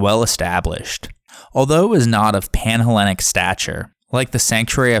sanctuary was well established. Although it was not of Pan-Hellenic stature, like the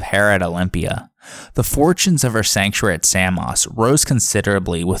sanctuary of Hera at Olympia, the fortunes of her sanctuary at Samos rose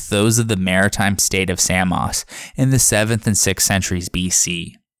considerably with those of the maritime state of Samos in the 7th and 6th centuries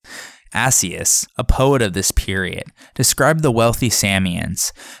BC. Asius, a poet of this period, described the wealthy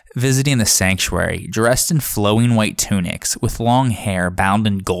Samians visiting the sanctuary dressed in flowing white tunics with long hair bound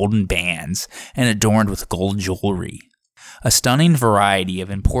in golden bands and adorned with gold jewelry. A stunning variety of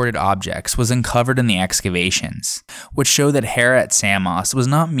imported objects was uncovered in the excavations, which show that Hera at Samos was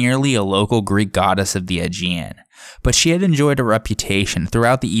not merely a local Greek goddess of the Aegean, but she had enjoyed a reputation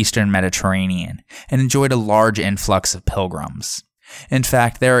throughout the eastern Mediterranean and enjoyed a large influx of pilgrims. In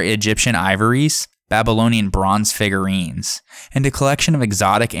fact, there are Egyptian ivories, Babylonian bronze figurines, and a collection of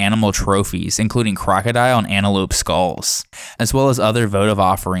exotic animal trophies, including crocodile and antelope skulls, as well as other votive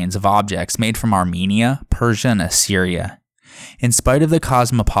offerings of objects made from Armenia, Persia, and Assyria. In spite of the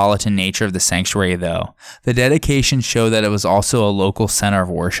cosmopolitan nature of the sanctuary, though, the dedications show that it was also a local center of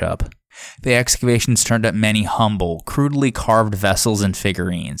worship. The excavations turned up many humble, crudely carved vessels and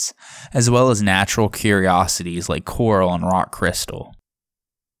figurines, as well as natural curiosities like coral and rock crystal.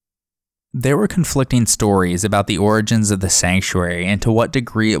 There were conflicting stories about the origins of the sanctuary and to what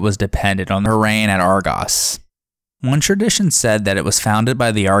degree it was dependent on her reign at Argos. One tradition said that it was founded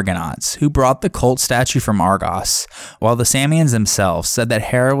by the Argonauts, who brought the cult statue from Argos, while the Samians themselves said that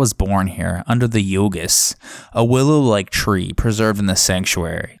Hera was born here under the Yogis, a willow-like tree preserved in the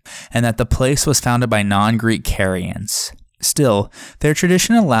sanctuary, and that the place was founded by non-Greek Carians. Still, their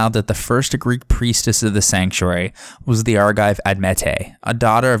tradition allowed that the first Greek priestess of the sanctuary was the Argive Admete, a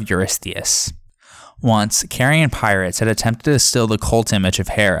daughter of Eurystheus. Once, Carian pirates had attempted to steal the cult image of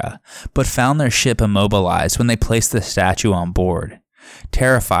Hera, but found their ship immobilized when they placed the statue on board.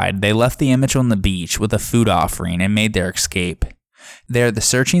 Terrified, they left the image on the beach with a food offering and made their escape. There, the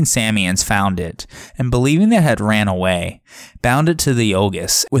searching Samians found it, and believing that it had ran away, bound it to the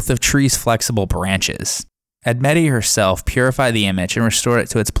Yogis with the tree's flexible branches. Admete herself purified the image and restored it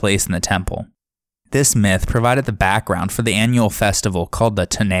to its place in the temple. This myth provided the background for the annual festival called the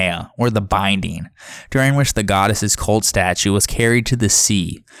Tanea, or the Binding, during which the goddess's cult statue was carried to the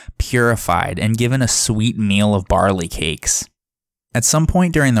sea, purified, and given a sweet meal of barley cakes. At some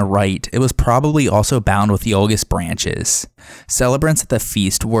point during the rite, it was probably also bound with Yogis branches. Celebrants at the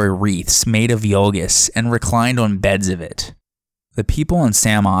feast wore wreaths made of Yogis and reclined on beds of it. The people in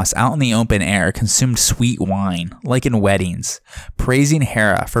Samos out in the open air consumed sweet wine, like in weddings, praising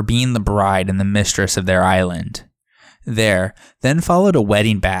Hera for being the bride and the mistress of their island. There, then followed a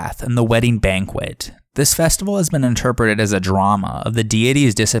wedding bath and the wedding banquet. This festival has been interpreted as a drama of the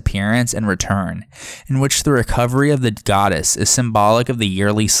deity's disappearance and return, in which the recovery of the goddess is symbolic of the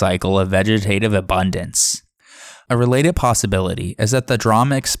yearly cycle of vegetative abundance. A related possibility is that the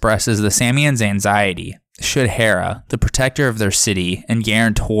drama expresses the Samians' anxiety should Hera, the protector of their city and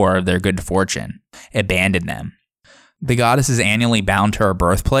guarantor of their good fortune, abandon them. The goddess is annually bound to her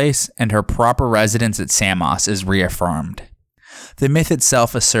birthplace, and her proper residence at Samos is reaffirmed. The myth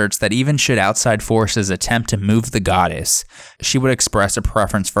itself asserts that even should outside forces attempt to move the goddess, she would express a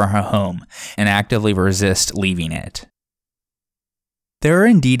preference for her home and actively resist leaving it. There are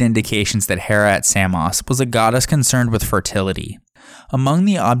indeed indications that Hera at Samos was a goddess concerned with fertility. Among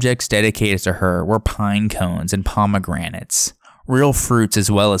the objects dedicated to her were pine cones and pomegranates, real fruits as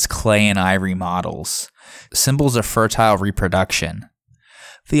well as clay and ivory models, symbols of fertile reproduction.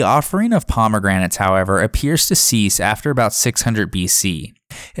 The offering of pomegranates, however, appears to cease after about 600 BC.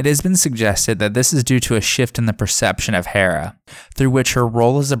 It has been suggested that this is due to a shift in the perception of Hera, through which her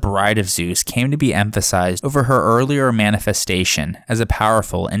role as a bride of Zeus came to be emphasized over her earlier manifestation as a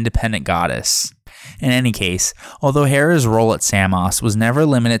powerful, independent goddess. In any case, although Hera's role at Samos was never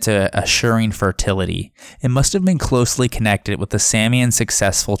limited to assuring fertility, it must have been closely connected with the Samian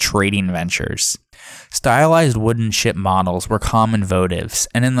successful trading ventures. Stylized wooden ship models were common votives,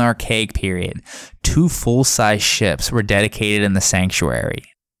 and in the Archaic period, 2 full-size ships were dedicated in the sanctuary.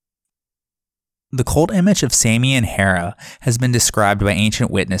 The cult image of Samian Hera has been described by ancient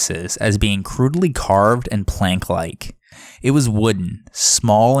witnesses as being crudely carved and plank-like. It was wooden,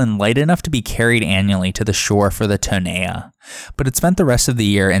 small, and light enough to be carried annually to the shore for the Tanea, but it spent the rest of the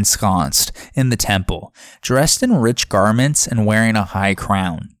year ensconced in the temple, dressed in rich garments and wearing a high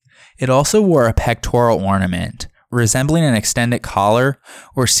crown. It also wore a pectoral ornament, resembling an extended collar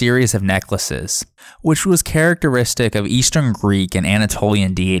or series of necklaces, which was characteristic of Eastern Greek and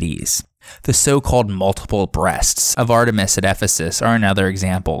Anatolian deities. The so-called multiple breasts of Artemis at Ephesus are another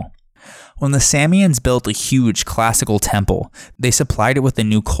example. When the Samians built a huge classical temple, they supplied it with a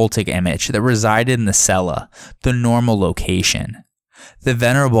new cultic image that resided in the cella, the normal location. The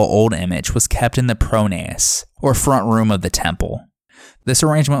venerable old image was kept in the pronaos, or front room of the temple. This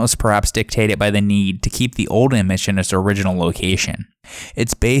arrangement was perhaps dictated by the need to keep the old image in its original location.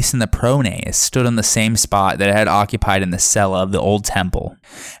 Its base in the pronaos stood on the same spot that it had occupied in the cella of the old temple.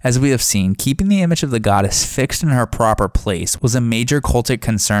 As we have seen, keeping the image of the goddess fixed in her proper place was a major cultic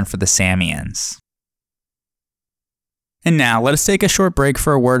concern for the Samians. And now, let us take a short break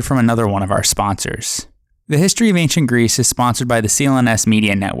for a word from another one of our sponsors. The History of Ancient Greece is sponsored by the CLNS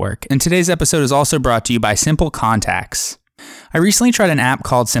Media Network, and today's episode is also brought to you by Simple Contacts. I recently tried an app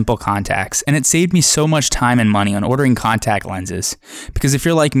called Simple Contacts, and it saved me so much time and money on ordering contact lenses, because if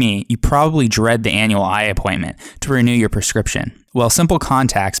you're like me, you probably dread the annual eye appointment to renew your prescription. Well, Simple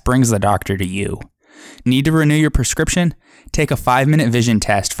Contacts brings the doctor to you. Need to renew your prescription? Take a 5-minute vision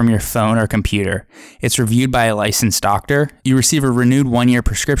test from your phone or computer. It's reviewed by a licensed doctor, you receive a renewed 1-year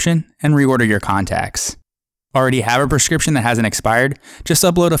prescription, and reorder your contacts. Already have a prescription that hasn't expired? Just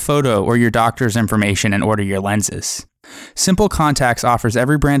upload a photo or your doctor's information and order your lenses. Simple Contacts offers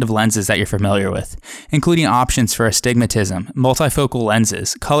every brand of lenses that you're familiar with, including options for astigmatism, multifocal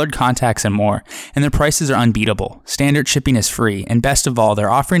lenses, colored contacts, and more, and their prices are unbeatable. Standard shipping is free, and best of all, they're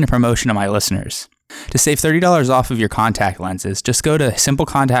offering a promotion to my listeners. To save $30 off of your contact lenses, just go to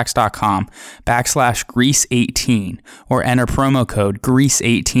simplecontacts.com/grease18 or enter promo code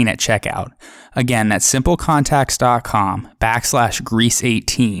grease18 at checkout. Again, that's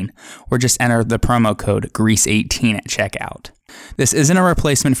simplecontacts.com/grease18 or just enter the promo code grease18 at checkout. This isn't a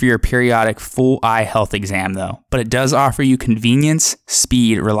replacement for your periodic full eye health exam though, but it does offer you convenience,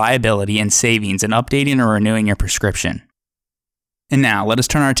 speed, reliability, and savings in updating or renewing your prescription. And now, let us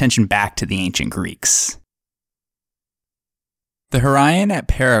turn our attention back to the ancient Greeks. The Heraion at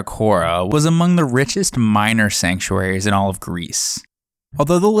Paracora was among the richest minor sanctuaries in all of Greece.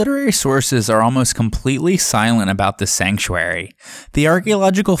 Although the literary sources are almost completely silent about this sanctuary, the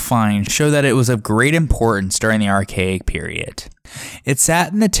archaeological finds show that it was of great importance during the Archaic period. It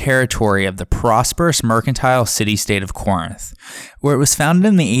sat in the territory of the prosperous mercantile city-state of Corinth, where it was founded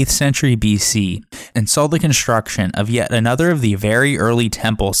in the 8th century BC and saw the construction of yet another of the very early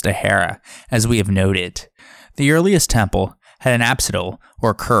temples to Hera, as we have noted. The earliest temple had an apsidal,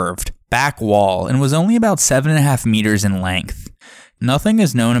 or curved, back wall and was only about 7.5 meters in length. Nothing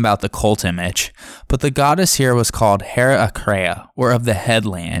is known about the cult image, but the goddess here was called Hera Acrea, or of the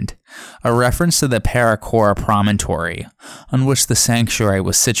headland, a reference to the Paracora promontory, on which the sanctuary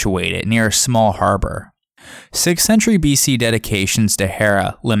was situated near a small harbor. 6th century BC dedications to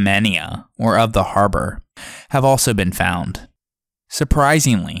Hera Limenia, or of the harbor, have also been found.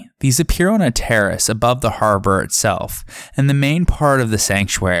 Surprisingly, these appear on a terrace above the harbor itself and the main part of the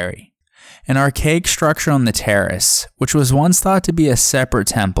sanctuary. An archaic structure on the terrace, which was once thought to be a separate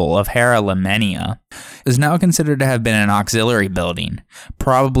temple of Hera Limenia, is now considered to have been an auxiliary building,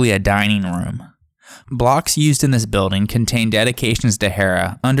 probably a dining room. Blocks used in this building contain dedications to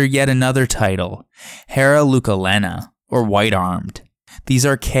Hera under yet another title, Hera Leucolena, or White-Armed. These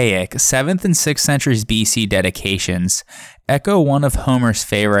archaic 7th and 6th centuries BC dedications echo one of Homer's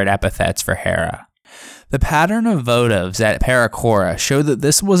favorite epithets for Hera. The pattern of votives at Paracora show that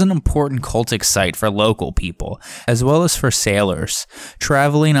this was an important cultic site for local people, as well as for sailors,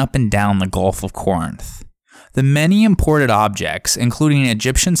 traveling up and down the Gulf of Corinth. The many imported objects, including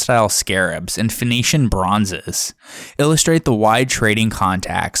Egyptian-style scarabs and Phoenician bronzes, illustrate the wide trading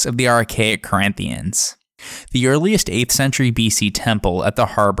contacts of the archaic Corinthians. The earliest 8th century BC temple at the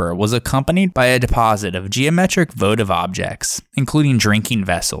harbor was accompanied by a deposit of geometric votive objects, including drinking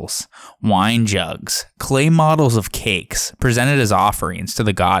vessels, wine jugs, clay models of cakes presented as offerings to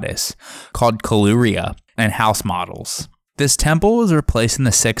the goddess, called colluria, and house models. This temple was replaced in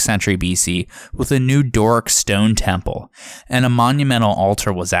the 6th century BC with a new Doric stone temple, and a monumental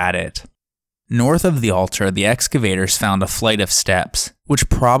altar was added. North of the altar, the excavators found a flight of steps, which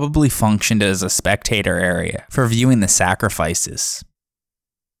probably functioned as a spectator area for viewing the sacrifices.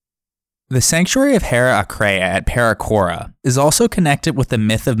 The sanctuary of Hera Acrea at Paracora is also connected with the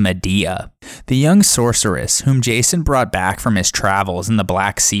myth of Medea, the young sorceress whom Jason brought back from his travels in the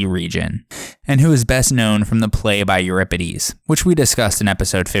Black Sea region, and who is best known from the play by Euripides, which we discussed in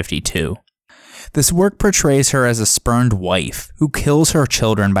episode 52. This work portrays her as a spurned wife who kills her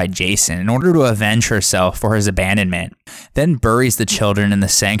children by Jason in order to avenge herself for his abandonment, then buries the children in the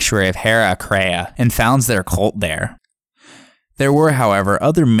sanctuary of Hera Acrea and founds their cult there. There were, however,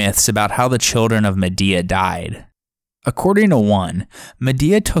 other myths about how the children of Medea died. According to one,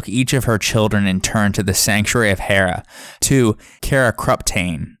 Medea took each of her children in turn to the sanctuary of Hera to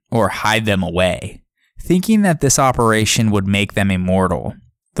karakryptane, or hide them away, thinking that this operation would make them immortal.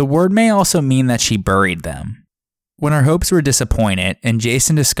 The word may also mean that she buried them. When her hopes were disappointed and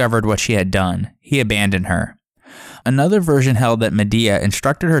Jason discovered what she had done, he abandoned her. Another version held that Medea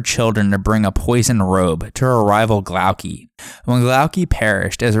instructed her children to bring a poisoned robe to her rival Glauce. When Glauce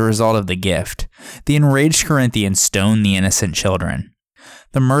perished as a result of the gift, the enraged Corinthians stoned the innocent children.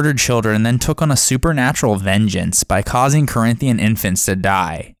 The murdered children then took on a supernatural vengeance by causing Corinthian infants to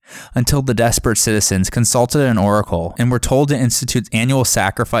die, until the desperate citizens consulted an oracle and were told to institute annual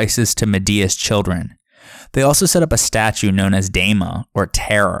sacrifices to Medea's children. They also set up a statue known as Dama, or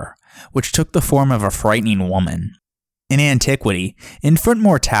Terror, which took the form of a frightening woman. In antiquity, infant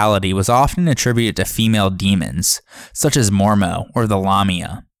mortality was often attributed to female demons, such as Mormo or the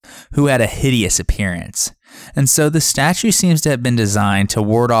Lamia, who had a hideous appearance, and so the statue seems to have been designed to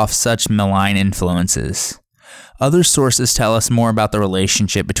ward off such malign influences. Other sources tell us more about the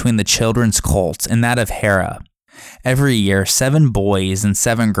relationship between the children's cult and that of Hera. Every year, 7 boys and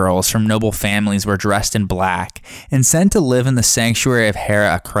 7 girls from noble families were dressed in black and sent to live in the sanctuary of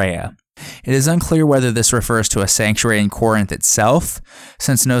Hera Acrea, It is unclear whether this refers to a sanctuary in Corinth itself,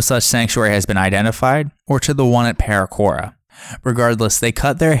 since no such sanctuary has been identified, or to the one at Paracora. Regardless, they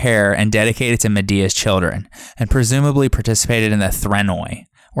cut their hair and dedicated to Medea's children, and presumably participated in the threnoi,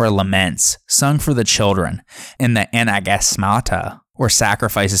 or laments, sung for the children, in the anagasmata, or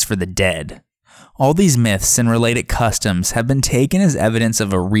sacrifices for the dead. All these myths and related customs have been taken as evidence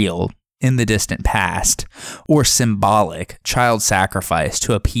of a real, in the distant past, or symbolic child sacrifice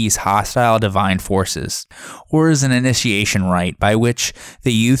to appease hostile divine forces, or as an initiation rite by which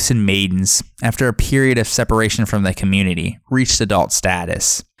the youths and maidens, after a period of separation from the community, reached adult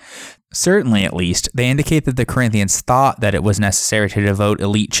status. Certainly, at least, they indicate that the Corinthians thought that it was necessary to devote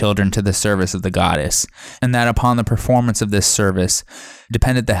elite children to the service of the goddess, and that upon the performance of this service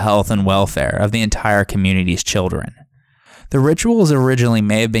depended the health and welfare of the entire community's children. The rituals originally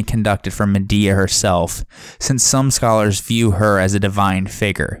may have been conducted for Medea herself, since some scholars view her as a divine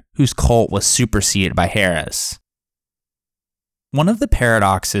figure, whose cult was superseded by Hera's. One of the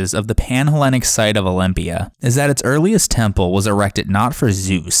paradoxes of the Pan-Hellenic site of Olympia is that its earliest temple was erected not for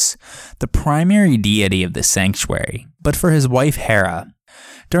Zeus, the primary deity of the sanctuary, but for his wife Hera.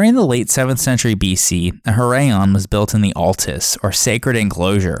 During the late 7th century BC, a Heraion was built in the Altis, or sacred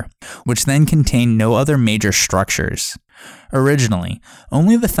enclosure, which then contained no other major structures. Originally,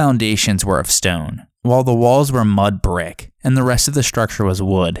 only the foundations were of stone, while the walls were mud brick, and the rest of the structure was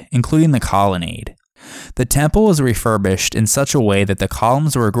wood, including the colonnade. The temple was refurbished in such a way that the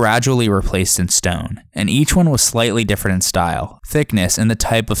columns were gradually replaced in stone, and each one was slightly different in style, thickness, and the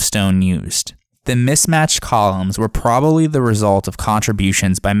type of stone used. The mismatched columns were probably the result of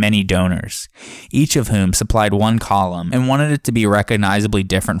contributions by many donors, each of whom supplied one column and wanted it to be recognizably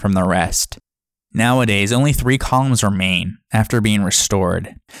different from the rest. Nowadays, only 3 columns remain after being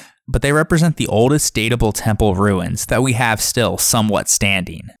restored, but they represent the oldest datable temple ruins that we have still somewhat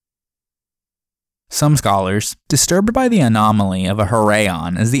standing. Some scholars, disturbed by the anomaly of a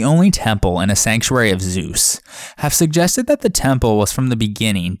Heraion as the only temple in a sanctuary of Zeus, have suggested that the temple was from the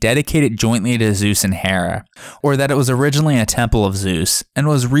beginning dedicated jointly to Zeus and Hera, or that it was originally a temple of Zeus and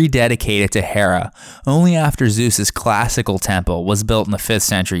was rededicated to Hera only after Zeus's classical temple was built in the 5th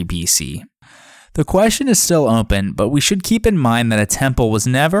century BC. The question is still open, but we should keep in mind that a temple was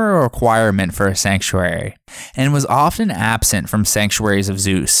never a requirement for a sanctuary, and was often absent from sanctuaries of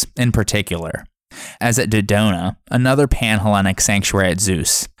Zeus in particular. As at Dodona, another Pan-Hellenic sanctuary at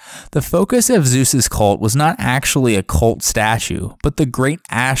Zeus. The focus of Zeus's cult was not actually a cult statue, but the great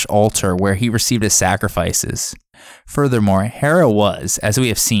ash altar where he received his sacrifices. Furthermore, Hera was, as we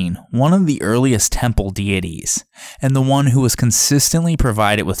have seen, one of the earliest temple deities, and the one who was consistently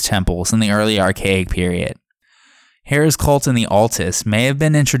provided with temples in the early Archaic period. Hera's cult in the Altis may have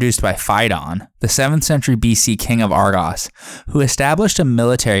been introduced by Phaidon, the 7th century BC king of Argos, who established a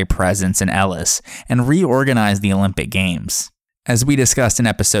military presence in Elis and reorganized the Olympic Games, as we discussed in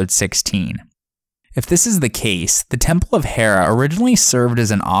episode 16. If this is the case, the Temple of Hera originally served as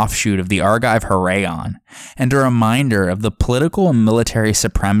an offshoot of the Argive Heraion, and a reminder of the political and military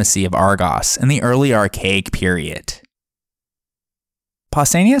supremacy of Argos in the early Archaic period.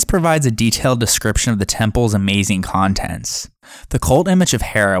 Pausanias provides a detailed description of the temple's amazing contents. The cult image of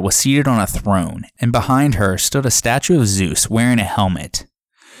Hera was seated on a throne, and behind her stood a statue of Zeus wearing a helmet.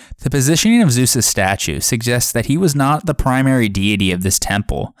 The positioning of Zeus's statue suggests that he was not the primary deity of this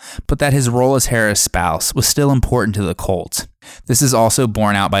temple, but that his role as Hera's spouse was still important to the cult. This is also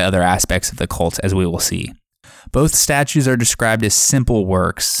borne out by other aspects of the cult, as we will see. Both statues are described as simple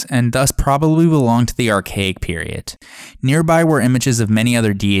works, and thus probably belong to the Archaic period. Nearby were images of many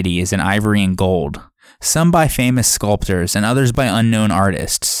other deities in ivory and gold, some by famous sculptors and others by unknown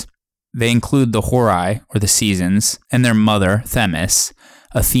artists. They include the Horai, or the seasons, and their mother, Themis,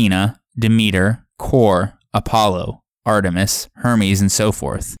 Athena, Demeter, Kor, Apollo, Artemis, Hermes, and so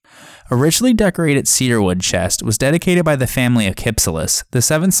forth. A richly decorated cedarwood chest was dedicated by the family of Cypselus, the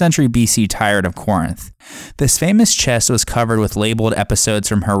 7th century BC tyrant of Corinth. This famous chest was covered with labeled episodes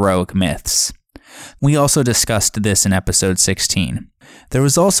from heroic myths. We also discussed this in episode 16. There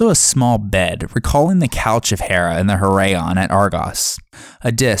was also a small bed, recalling the couch of Hera in the Heraion at Argos,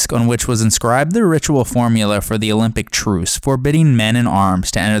 a disc on which was inscribed the ritual formula for the Olympic truce forbidding men in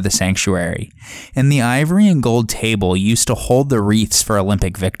arms to enter the sanctuary, and the ivory and gold table used to hold the wreaths for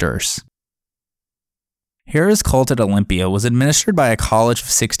Olympic victors. Hera's cult at Olympia was administered by a college of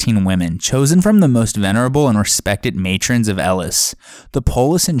 16 women chosen from the most venerable and respected matrons of Elis, the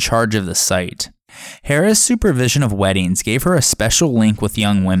polis in charge of the site. Hera's supervision of weddings gave her a special link with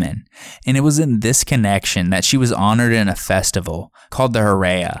young women, and it was in this connection that she was honored in a festival called the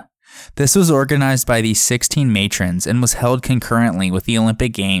Heraia. This was organized by these 16 matrons and was held concurrently with the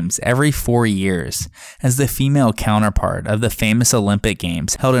Olympic Games every 4 years as the female counterpart of the famous Olympic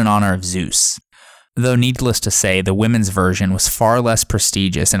Games held in honor of Zeus. Though needless to say, the women's version was far less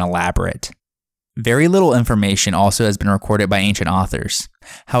prestigious and elaborate. Very little information also has been recorded by ancient authors.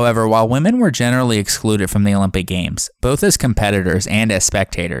 However, while women were generally excluded from the Olympic Games, both as competitors and as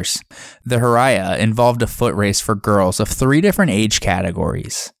spectators, the Heraia involved a foot race for girls of 3 different age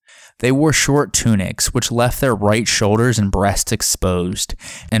categories. They wore short tunics, which left their right shoulders and breasts exposed,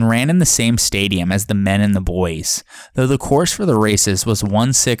 and ran in the same stadium as the men and the boys, though the course for the races was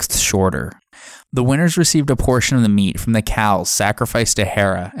 1/6 shorter. The winners received a portion of the meat from the cows sacrificed to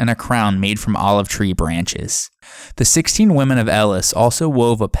Hera and a crown made from olive tree branches. The 16 women of Elis also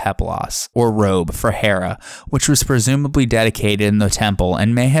wove a peplos, or robe, for Hera, which was presumably dedicated in the temple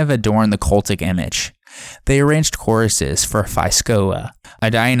and may have adorned the cultic image. They arranged choruses for Physcoa,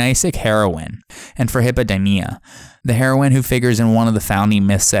 a Dionysic heroine, and for Hippodamia, the heroine who figures in one of the founding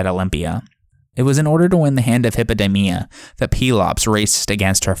myths at Olympia. It was in order to win the hand of Hippodamia that Pelops raced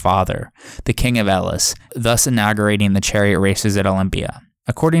against her father, the king of Elis, thus inaugurating the chariot races at Olympia.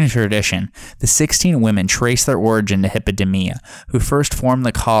 According to tradition, the 16 women trace their origin to Hippodamia, who first formed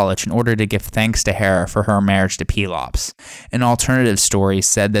the college in order to give thanks to Hera for her marriage to Pelops. An alternative story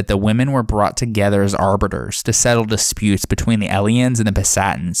said that the women were brought together as arbiters to settle disputes between the Eleans and the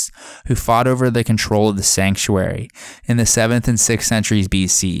Pisatans, who fought over the control of the sanctuary in the 7th and 6th centuries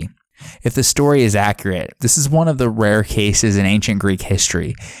BC. If the story is accurate, this is one of the rare cases in ancient Greek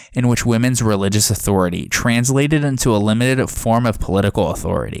history in which women's religious authority translated into a limited form of political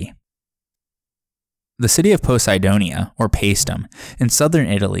authority. The city of Poseidonia, or Paestum, in southern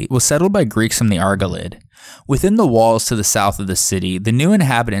Italy was settled by Greeks from the Argolid. Within the walls to the south of the city, the new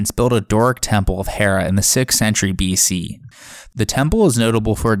inhabitants built a Doric temple of Hera in the 6th century BC. The temple is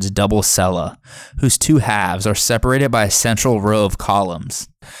notable for its double cella, whose 2 halves are separated by a central row of columns.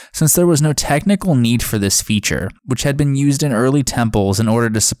 Since there was no technical need for this feature, which had been used in early temples in order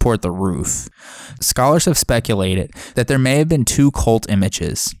to support the roof, scholars have speculated that there may have been 2 cult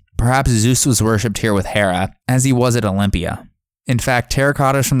images. Perhaps Zeus was worshipped here with Hera, as he was at Olympia. In fact,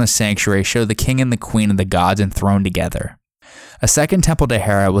 terracottas from the sanctuary show the king and the queen of the gods enthroned together. A second temple to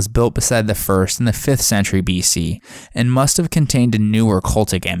Hera was built beside the first in the 5th century BC, and must have contained a newer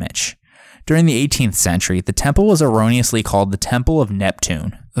cultic image. During the 18th century, the temple was erroneously called the Temple of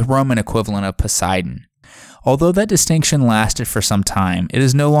Neptune, the Roman equivalent of Poseidon. Although that distinction lasted for some time, it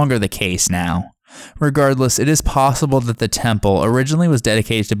is no longer the case now. Regardless, it is possible that the temple originally was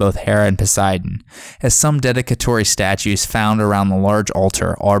dedicated to both Hera and Poseidon, as some dedicatory statues found around the large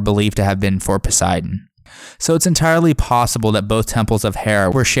altar are believed to have been for Poseidon. So it's entirely possible that both temples of Hera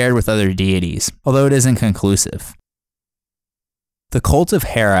were shared with other deities, although it isn't conclusive. The cult of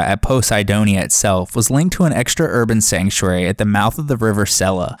Hera at Poseidonia itself was linked to an extra-urban sanctuary at the mouth of the river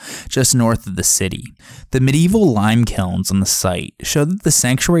Sella, just north of the city. The medieval lime kilns on the site show that the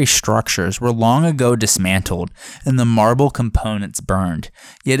sanctuary structures were long ago dismantled and the marble components burned,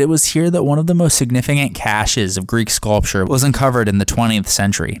 yet it was here that one of the most significant caches of Greek sculpture was uncovered in the 20th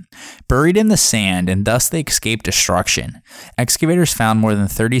century. Buried in the sand, and thus they escaped destruction, excavators found more than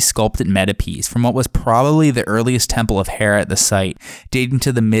 30 sculpted metopes from what was probably the earliest temple of Hera at the site, dating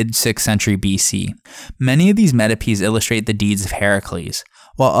to the mid-6th century BC. Many of these metopes illustrate the deeds of Heracles,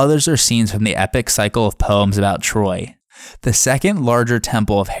 while others are scenes from the epic cycle of poems about Troy. The second larger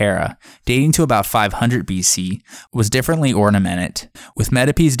temple of Hera, dating to about 500 BC, was differently ornamented, with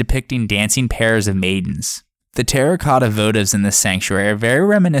metopes depicting dancing pairs of maidens. The terracotta votives in this sanctuary are very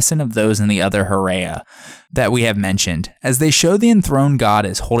reminiscent of those in the other Heraia that we have mentioned, as they show the enthroned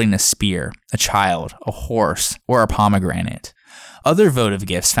goddess holding a spear, a child, a horse, or a pomegranate. Other votive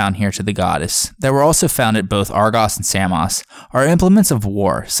gifts found here to the goddess, that were also found at both Argos and Samos, are implements of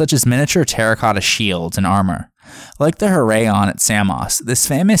war, such as miniature terracotta shields and armor. Like the Heraion at Samos, this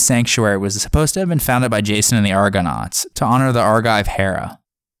famous sanctuary was supposed to have been founded by Jason and the Argonauts, to honor the Argive Hera.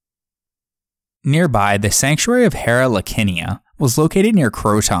 Nearby, the sanctuary of Hera Lacinia was located near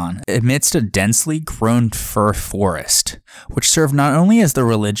Croton, amidst a densely grown fir forest, which served not only as the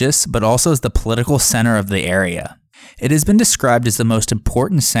religious, but also as the political center of the area. It has been described as the most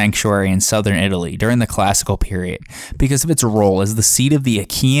important sanctuary in southern Italy during the classical period because of its role as the seat of the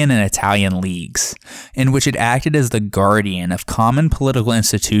Achaean and Italian leagues, in which it acted as the guardian of common political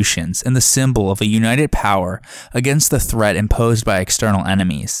institutions and the symbol of a united power against the threat imposed by external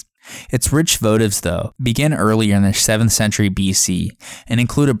enemies. Its rich votives, though, begin earlier in the 7th century BC and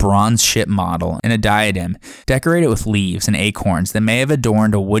include a bronze ship model and a diadem decorated with leaves and acorns that may have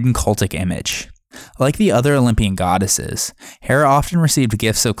adorned a wooden cultic image. Like the other Olympian goddesses, Hera often received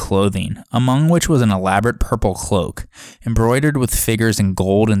gifts of clothing, among which was an elaborate purple cloak, embroidered with figures in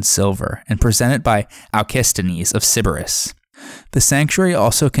gold and silver, and presented by Alcestis of Sybaris. The sanctuary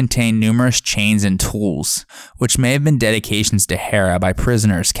also contained numerous chains and tools, which may have been dedications to Hera by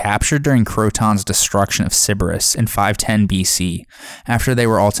prisoners captured during Croton's destruction of Sybaris in 510 BC, after they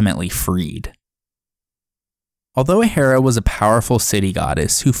were ultimately freed. Although Hera was a powerful city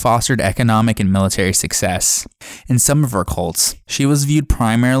goddess who fostered economic and military success, in some of her cults, she was viewed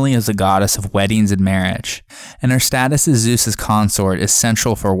primarily as a goddess of weddings and marriage, and her status as Zeus's consort is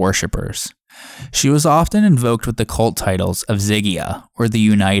central for worshippers. She was often invoked with the cult titles of Zygia, or the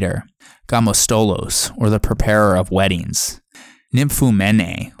Uniter, Gamostolos, or the Preparer of Weddings,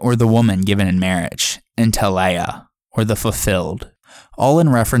 Nymphomene, or the woman given in marriage, and Teleia, or the Fulfilled, all in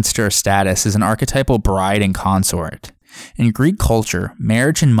reference to her status as an archetypal bride and consort. In Greek culture,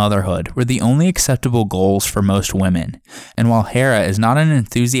 marriage and motherhood were the only acceptable goals for most women, and while Hera is not an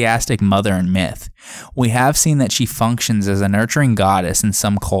enthusiastic mother in myth, we have seen that she functions as a nurturing goddess in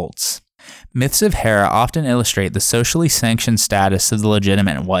some cults. Myths of Hera often illustrate the socially sanctioned status of the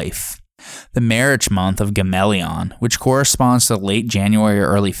legitimate wife. The marriage month of Gamelion, which corresponds to late January or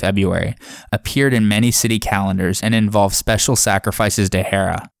early February, appeared in many city calendars and involved special sacrifices to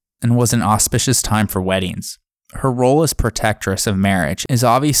Hera, and was an auspicious time for weddings. Her role as protectress of marriage is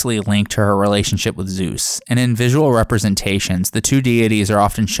obviously linked to her relationship with Zeus, and in visual representations, the two deities are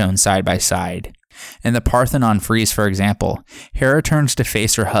often shown side by side. In the Parthenon frieze, for example, Hera turns to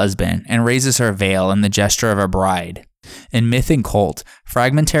face her husband and raises her veil in the gesture of a bride. In myth and cult,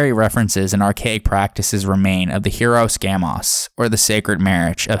 fragmentary references and archaic practices remain of the Hieros Gamos, or the sacred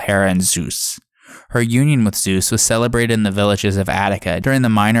marriage of Hera and Zeus. Her union with Zeus was celebrated in the villages of Attica during the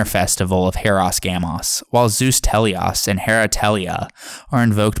minor festival of Hieros Gamos, while Zeus Teleos and Hera Telia are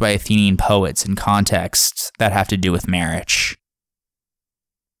invoked by Athenian poets in contexts that have to do with marriage.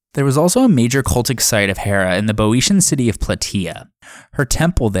 There was also a major cultic site of Hera in the Boeotian city of Plataea. Her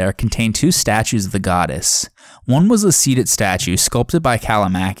temple there contained two statues of the goddess. One was a seated statue sculpted by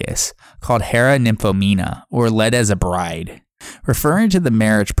Callimachus, called Hera Nymphomena, or led as a bride, referring to the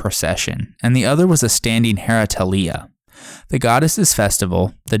marriage procession, and the other was a standing Hera Telia. The goddess's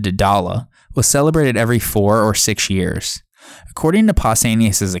festival, the Daedala, was celebrated every 4 or 6 years. According to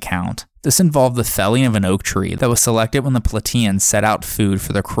Pausanias' account, this involved the felling of an oak tree that was selected when the Plataeans set out food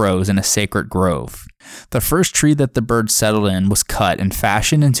for the crows in a sacred grove. The first tree that the birds settled in was cut and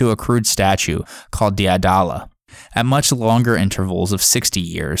fashioned into a crude statue called Daedala. At much longer intervals of 60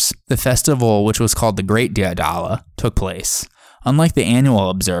 years, the festival, which was called the Great Daedala, took place. Unlike the annual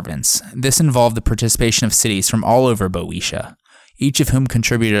observance, this involved the participation of cities from all over Boeotia, each of whom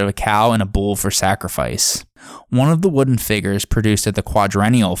contributed a cow and a bull for sacrifice. One of the wooden figures produced at the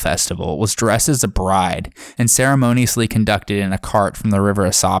quadrennial festival was dressed as a bride and ceremoniously conducted in a cart from the river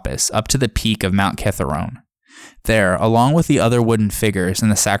Asopus up to the peak of Mount Kithaeron. There, along with the other wooden figures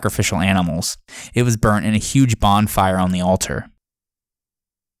and the sacrificial animals, it was burnt in a huge bonfire on the altar.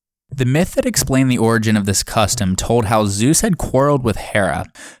 The myth that explained the origin of this custom told how Zeus had quarreled with Hera,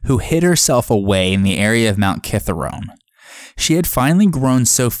 who hid herself away in the area of Mount Kithaeron. She had finally grown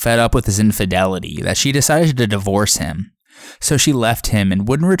so fed up with his infidelity that she decided to divorce him. So she left him and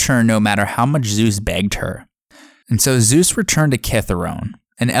wouldn't return no matter how much Zeus begged her. And so Zeus returned to Kithaeron,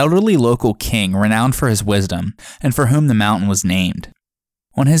 an elderly local king renowned for his wisdom and for whom the mountain was named.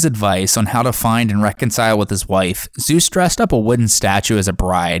 On his advice on how to find and reconcile with his wife, Zeus dressed up a wooden statue as a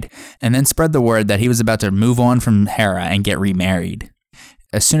bride and then spread the word that he was about to move on from Hera and get remarried.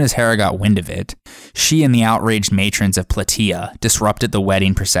 As soon as Hera got wind of it, she and the outraged matrons of Plataea disrupted the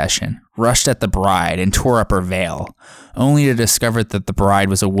wedding procession, rushed at the bride, and tore up her veil, only to discover that the bride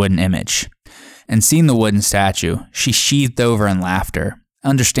was a wooden image. And seeing the wooden statue, she sheathed over in laughter,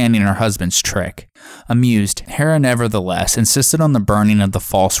 understanding her husband's trick. Amused, Hera nevertheless insisted on the burning of the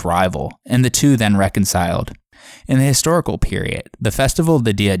false rival, and the two then reconciled. In the historical period, the festival of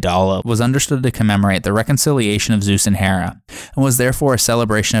the Daedala was understood to commemorate the reconciliation of Zeus and Hera, and was therefore a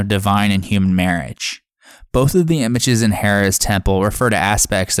celebration of divine and human marriage. Both of the images in Hera's temple refer to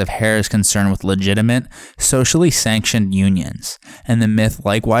aspects of Hera's concern with legitimate, socially sanctioned unions, and the myth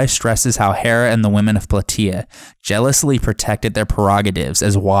likewise stresses how Hera and the women of Plataea jealously protected their prerogatives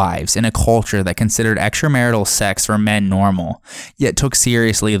as wives in a culture that considered extramarital sex for men normal, yet took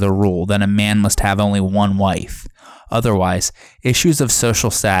seriously the rule that a man must have only one wife. Otherwise, issues of social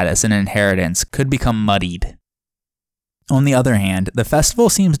status and inheritance could become muddied. On the other hand, the festival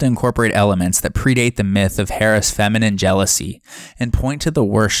seems to incorporate elements that predate the myth of Hera's feminine jealousy and point to the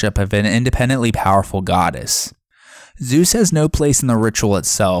worship of an independently powerful goddess. Zeus has no place in the ritual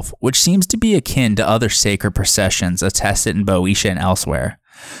itself, which seems to be akin to other sacred processions attested in Boeotia and elsewhere,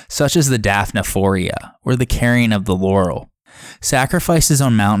 such as the Daphnephoria, or the carrying of the laurel. Sacrifices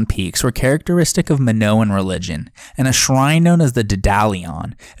on mountain peaks were characteristic of Minoan religion, and a shrine known as the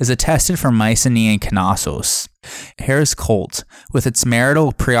Didalion is attested from Mycenae and Knossos. Hera's cult, with its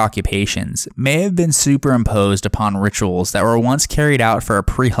marital preoccupations, may have been superimposed upon rituals that were once carried out for a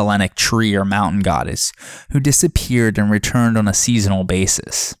pre-Hellenic tree or mountain goddess, who disappeared and returned on a seasonal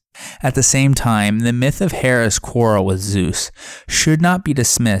basis. At the same time, the myth of Hera's quarrel with Zeus should not be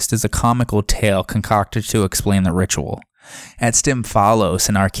dismissed as a comical tale concocted to explain the ritual. At Stymphalos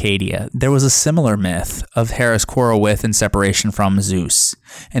in Arcadia, there was a similar myth of Hera's quarrel with and separation from Zeus,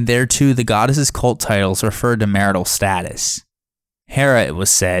 and there too the goddess's cult titles referred to marital status. Hera, it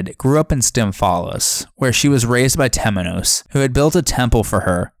was said, grew up in Stymphalos, where she was raised by Temenos, who had built a temple for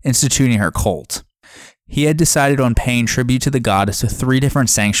her, instituting her cult. He had decided on paying tribute to the goddess with 3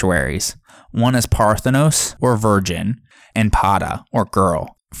 different sanctuaries, one as Parthenos, or virgin, and Pada, or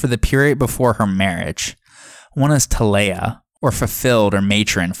girl, for the period before her marriage, one as Teleia, or fulfilled or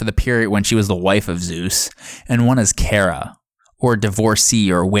matron, for the period when she was the wife of Zeus, and one as Chara, or divorcee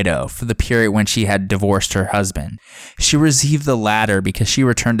or widow, for the period when she had divorced her husband. She received the latter because she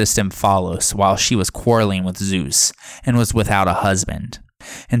returned to Stymphalos while she was quarreling with Zeus, and was without a husband.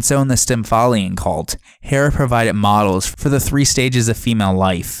 And so in the Stymphalian cult, Hera provided models for the 3 stages of female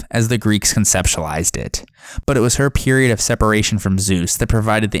life, as the Greeks conceptualized it. But it was her period of separation from Zeus that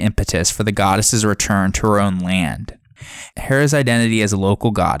provided the impetus for the goddess's return to her own land. Hera's identity as a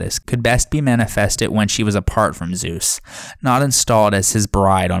local goddess could best be manifested when she was apart from Zeus, not installed as his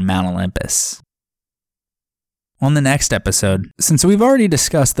bride on Mount Olympus. On the next episode, since we've already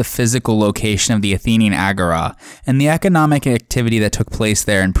discussed the physical location of the Athenian Agora and the economic activity that took place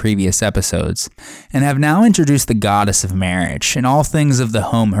there in previous episodes, and have now introduced the goddess of marriage and all things of the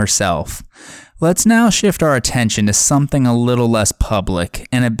home herself, let's now shift our attention to something a little less public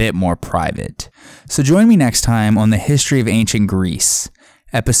and a bit more private. So join me next time on the History of Ancient Greece,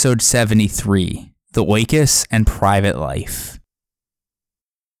 episode 73, The Oikos and Private Life.